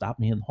 so-and-so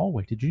stopped me in the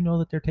hallway. Did you know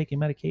that they're taking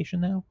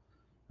medication now?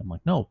 I'm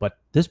like, no, but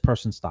this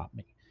person stopped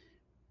me.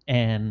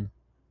 And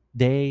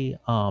they,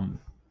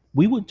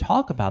 we would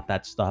talk about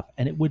that stuff,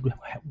 and it would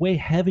weigh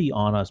heavy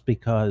on us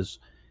because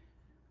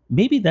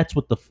maybe that's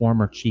what the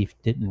former chief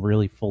didn't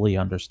really fully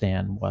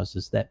understand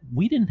is that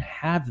we didn't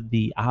have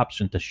the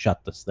option to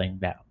shut this thing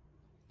down.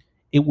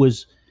 It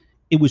was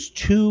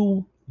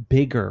too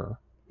bigger.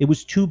 It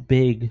was too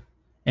big.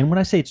 And when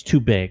I say it's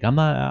too big, I'm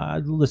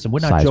not, listen,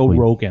 we're not Size Joe queen.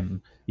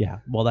 Rogan. Yeah,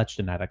 well, that's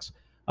genetics.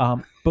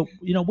 But,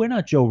 you know, we're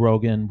not Joe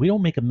Rogan. We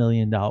don't make $1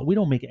 million. We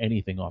don't make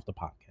anything off the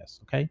podcast,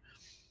 okay?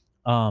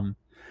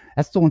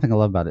 That's the one thing I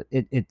love about it.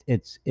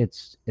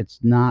 It's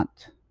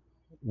not,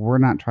 we're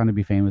not trying to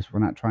be famous. We're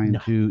not trying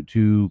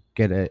to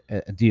get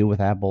a deal with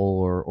Apple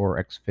or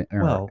X.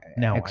 Well,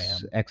 now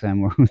X, I am.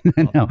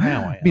 XM. No,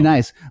 now I am. Be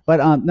nice,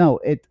 but no,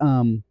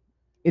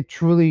 it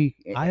truly.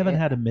 I haven't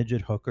had a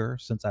midget hooker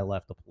since I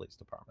left the police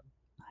department.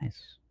 Nice.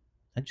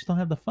 I just don't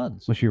have the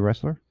funds. Was she a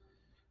wrestler?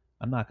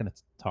 I'm not going to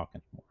talk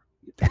anymore.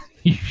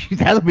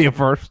 That'll be a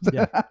first.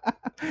 Yeah.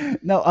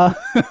 No,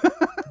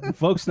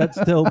 folks that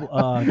still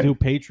do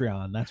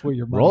Patreon, that's where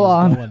your money roll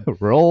on, going.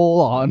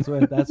 roll on.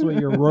 That's where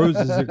your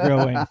roses are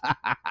growing.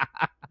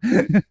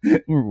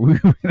 We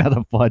ran out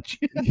of fudge.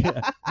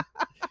 Yeah.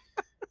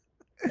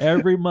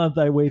 Every month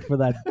I wait for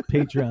that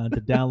Patreon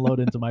to download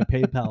into my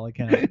PayPal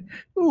account.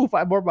 Ooh,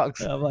 $5 more.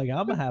 I'm like,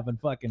 I'm having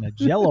fucking a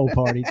Jello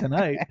party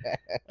tonight.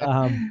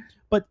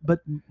 But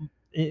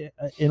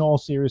in all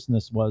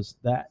seriousness, was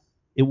that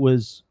it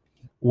was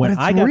when But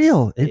it's I got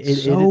real.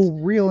 It's so is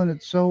real, and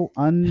it's so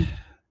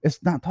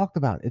it's not talked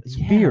about. It's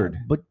yeah, weird.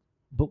 But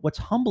what's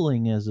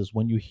humbling is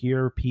when you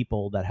hear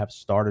people that have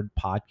started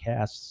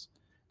podcasts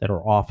that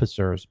are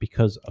officers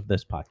because of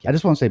this podcast. I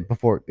just want to say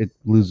before it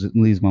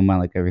leaves my mind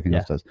like everything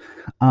else does.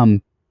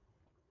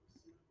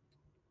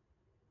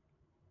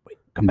 Wait,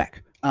 come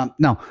back.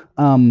 No.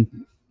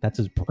 That's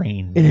his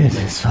brain. It is.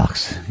 It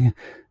sucks.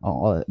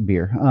 All that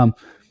beer.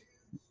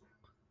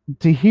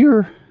 To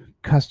hear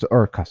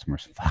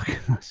customers,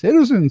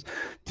 citizens,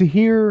 to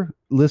hear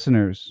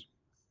listeners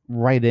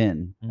write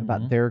in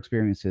about their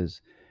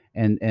experiences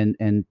and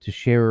to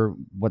share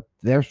what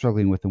they're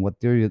struggling with and what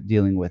they're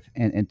dealing with,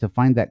 and to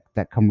find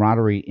that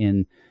camaraderie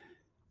in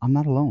I'm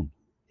not alone.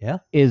 Yeah.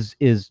 Is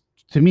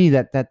to me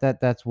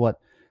that's what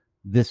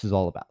this is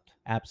all about.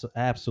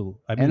 Absolutely.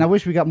 And I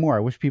wish we got more. I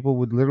wish people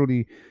would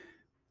literally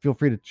feel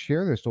free to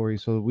share their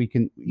stories so that we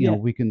can, you know,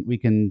 we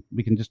can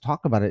just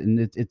talk about it. And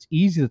it's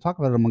easy to talk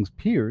about it amongst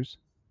peers.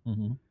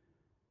 Mm-hmm.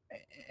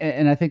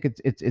 And I think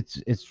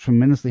it's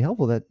tremendously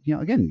helpful that, you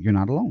know, again, you're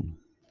not alone.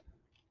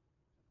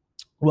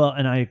 Well,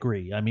 and I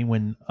agree. I mean,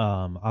 when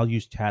I'll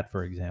use Chad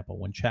for example.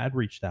 When Chad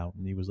reached out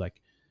and he was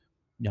like,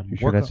 "Yeah, you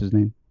sure that's his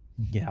name?"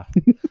 Yeah.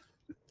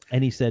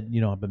 And he said,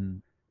 "You know, I've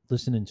been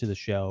listening to the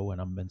show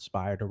and I'm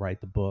inspired to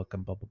write the book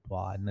and blah blah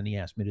blah." And then he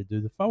asked me to do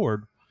the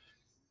forward.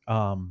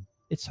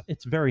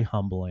 It's very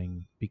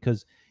humbling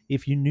because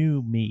if you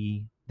knew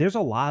me, there's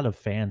a lot of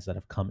fans that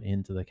have come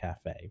into the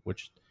cafe,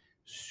 which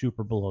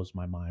super blows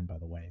my mind, by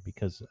the way,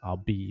 because I'll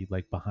be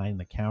like behind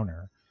the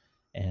counter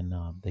and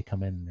they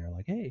come in and they're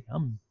like, "Hey,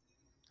 I'm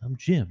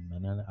Jim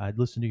and I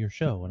listen to your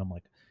show," and I'm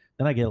like,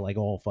 then I get like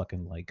all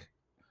fucking like,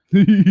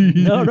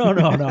 no, not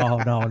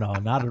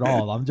at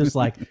all. I'm just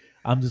like,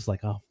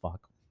 oh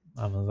fuck.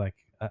 I was like,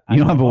 you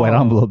don't have a white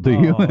envelope, do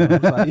you?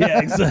 Like,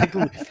 yeah,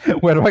 exactly.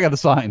 Where do I got the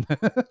sign?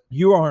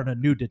 You aren't a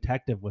new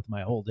detective with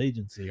my old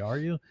agency, are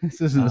you?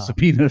 This isn't a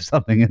subpoena or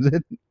something, is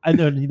it? And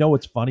then you know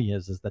what's funny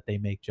is that they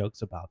make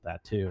jokes about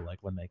that too, like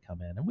when they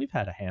come in. And we've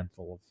had a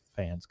handful of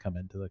fans come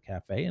into the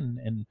cafe,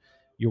 and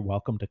you're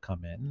welcome to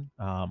come in.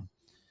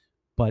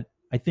 But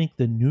I think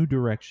the new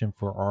direction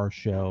for our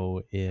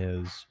show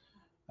is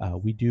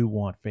we do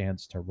want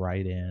fans to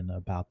write in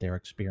about their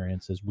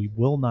experiences. We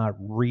will not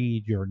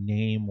read your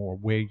name or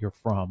where you're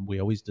from. We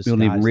always disguise. You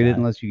don't even read that. it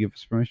unless you give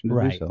us permission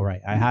to do so.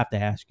 Right. I have to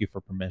ask you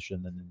for permission,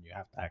 and then you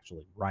have to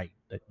actually write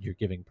that you're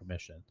giving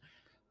permission.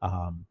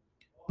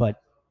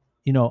 But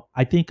you know,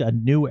 I think a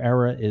new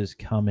era is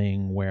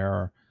coming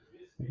where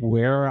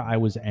I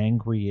was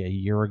angry a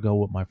year ago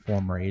with my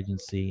former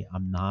agency.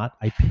 I'm not.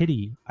 I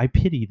pity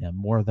them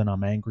more than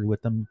I'm angry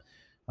with them.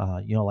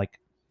 You know, like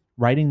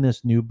writing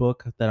this new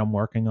book that I'm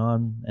working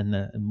on,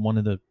 and one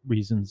of the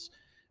reasons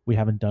we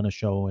haven't done a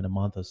show in a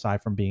month,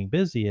 aside from being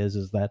busy,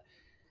 is that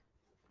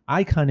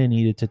I kind of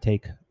needed to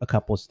take a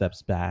couple of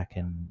steps back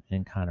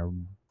and kind of,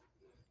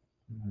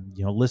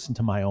 you know, listen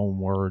to my own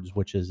words,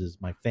 which is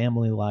my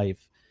family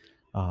life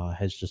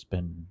has just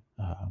been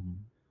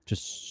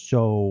just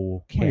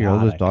so chaotic. Well, your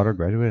oldest daughter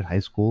graduated high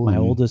school. My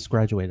oldest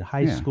graduated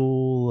high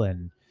school,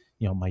 and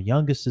you know, my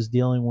youngest is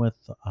dealing with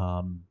you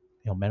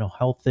know, mental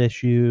health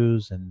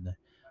issues, and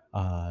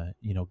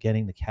you know,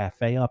 getting the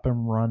cafe up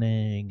and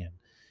running, and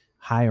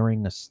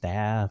hiring the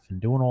staff,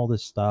 and doing all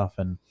this stuff.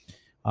 And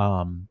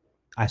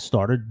I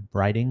started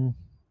writing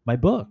my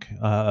book,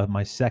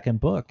 my second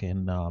book,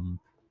 and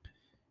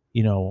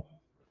you know,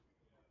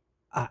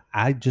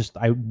 I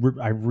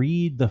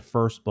read the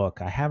first book.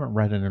 I haven't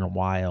read it in a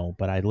while,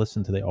 but I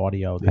listened to the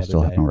audio the other day. I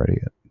still haven't read it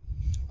yet.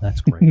 That's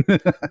great.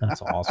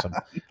 That's awesome.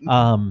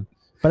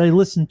 But I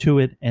listened to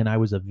it, and I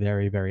was a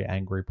very, very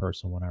angry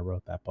person when I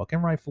wrote that book,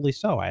 and rightfully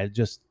so. I had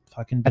just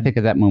fucking. I think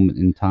at that moment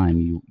in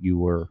time, you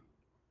were.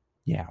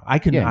 Yeah, I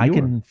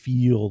can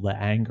feel the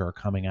anger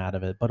coming out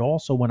of it, but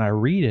also when I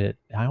read it,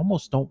 I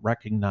almost don't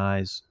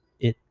recognize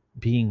it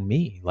being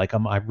me. Like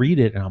I read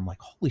it, and I'm like,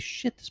 holy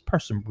shit, this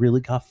person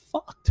really got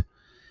fucked.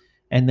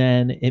 And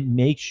then it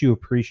makes you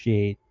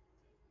appreciate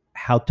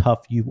how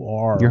tough you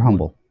are. You're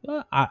humble.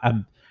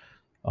 I'm.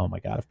 Oh my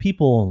God! If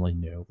people only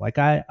knew. Like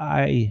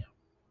I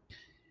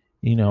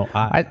you know,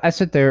 I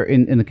sit there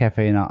in the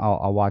cafe, and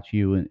I'll watch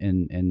you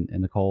and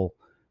Nicole,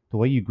 the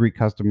way you greet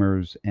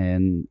customers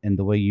and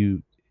the way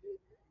you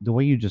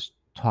just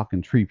talk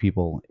and treat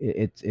people.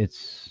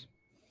 It's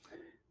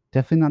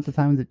definitely not the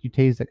time that you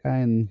tased that guy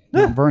in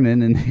Mount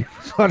Vernon and he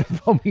started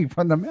foaming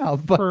from the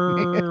mouth, but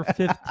for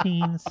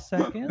 15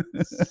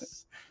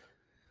 seconds.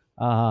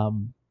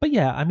 But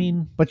yeah, I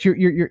mean, but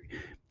you're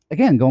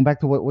again going back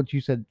to what you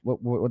said,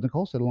 what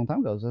Nicole said a long time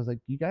ago. So I was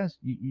like, you guys,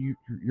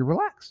 you're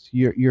relaxed.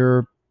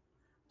 You're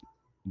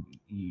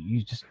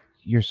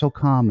so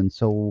calm and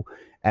so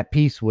at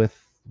peace with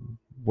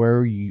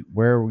where you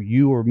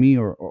or me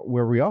or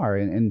where we are,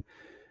 and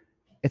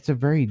it's a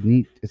very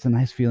neat, it's a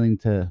nice feeling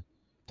to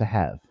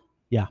have.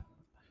 Yeah.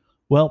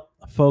 Well,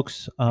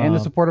 folks, and the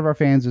support of our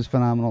fans is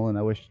phenomenal. And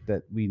I wish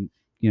that you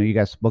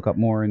guys spoke up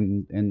more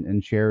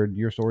and shared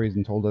your stories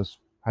and told us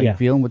how you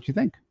feel and what you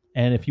think.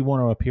 And if you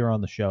want to appear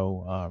on the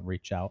show,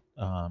 reach out.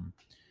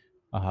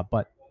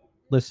 But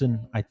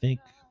listen, I think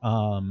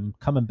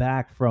coming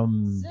back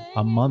from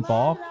a month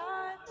off,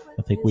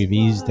 I think we've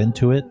eased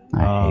into it.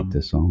 I hate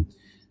this song.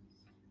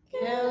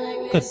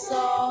 Good.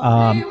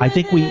 I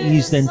think we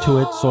eased into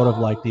it sort of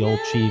like the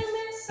old chief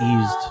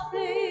eased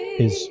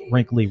his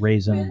wrinkly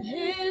raisin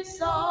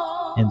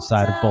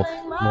inside of both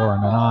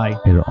Lauren and I.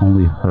 It'll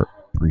only hurt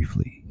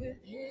briefly.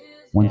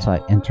 Once I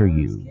enter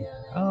you.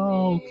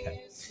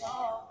 Okay.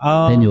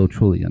 Then you'll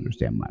truly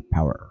understand my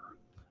power.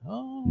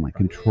 My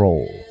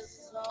control.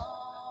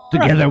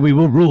 Together we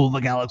will rule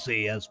the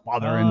galaxy as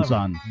father and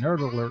son. Nerd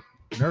alert.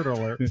 Nerd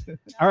alert.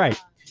 All right.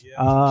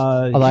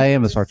 Although I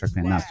am a Star Trek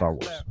fan, not Star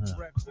Wars.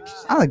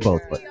 I like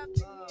both, but...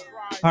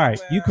 All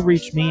right. You can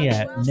reach me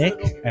at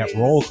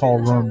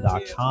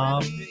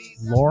nick@rollcallroom.com.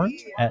 Lauren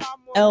at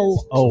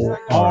LOREN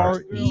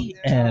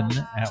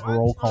at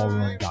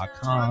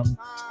rollcallroom.com.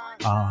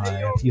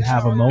 If you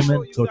have a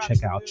moment, go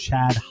check out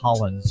Chad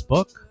Holland's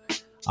book.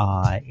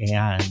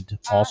 And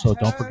also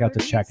don't forget to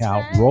check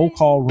out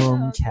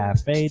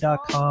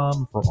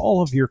rollcallroomcafe.com for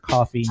all of your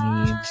coffee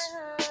needs.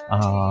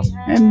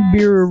 And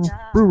Brew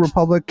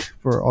Republic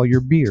for all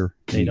your beer.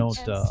 They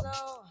don't deliver.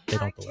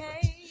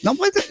 No,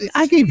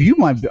 I gave you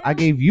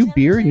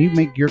beer and you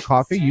make your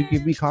coffee. You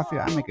give me coffee.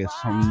 I make a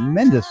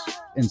tremendous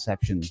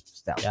Inception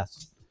stout.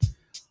 Yes.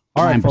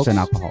 All right, 9% folks,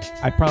 alcohol.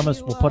 I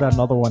promise we'll put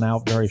another one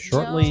out very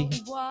shortly.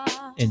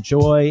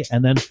 Enjoy.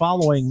 And then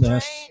following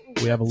this,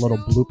 we have a little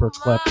blooper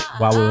clip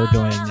while we were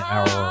doing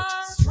our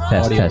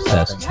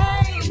test.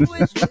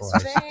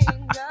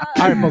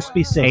 All right, folks,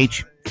 be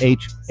safe.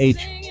 H.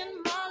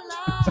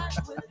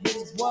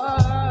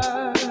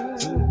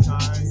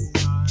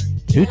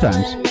 Two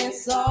times.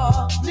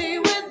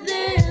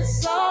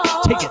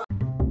 Take it.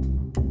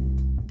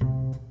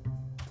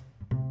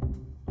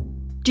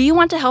 Do you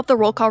want to help the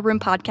Roll Call Room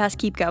podcast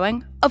keep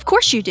going? Of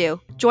course you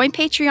do. Join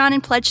Patreon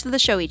and pledge to the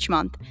show each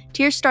month.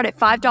 Tiers start at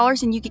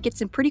 $5 and you can get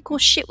some pretty cool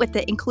shit with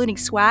it, including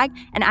swag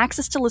and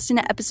access to listen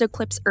to episode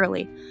clips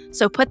early.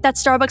 So put that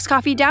Starbucks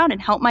coffee down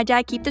and help my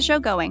dad keep the show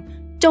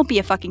going. Don't be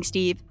a fucking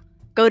Steve.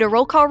 Go to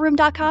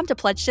rollcallroom.com to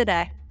pledge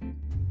today.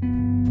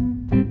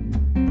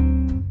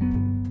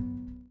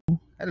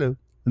 Hello.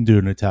 I'm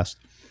doing a test.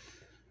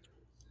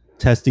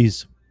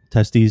 Testes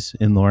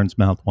in Lauren's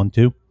mouth. 1,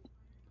 2.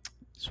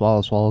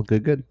 Swallow.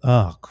 Good.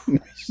 Oh,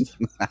 Christ.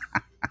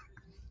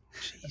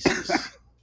 Jesus.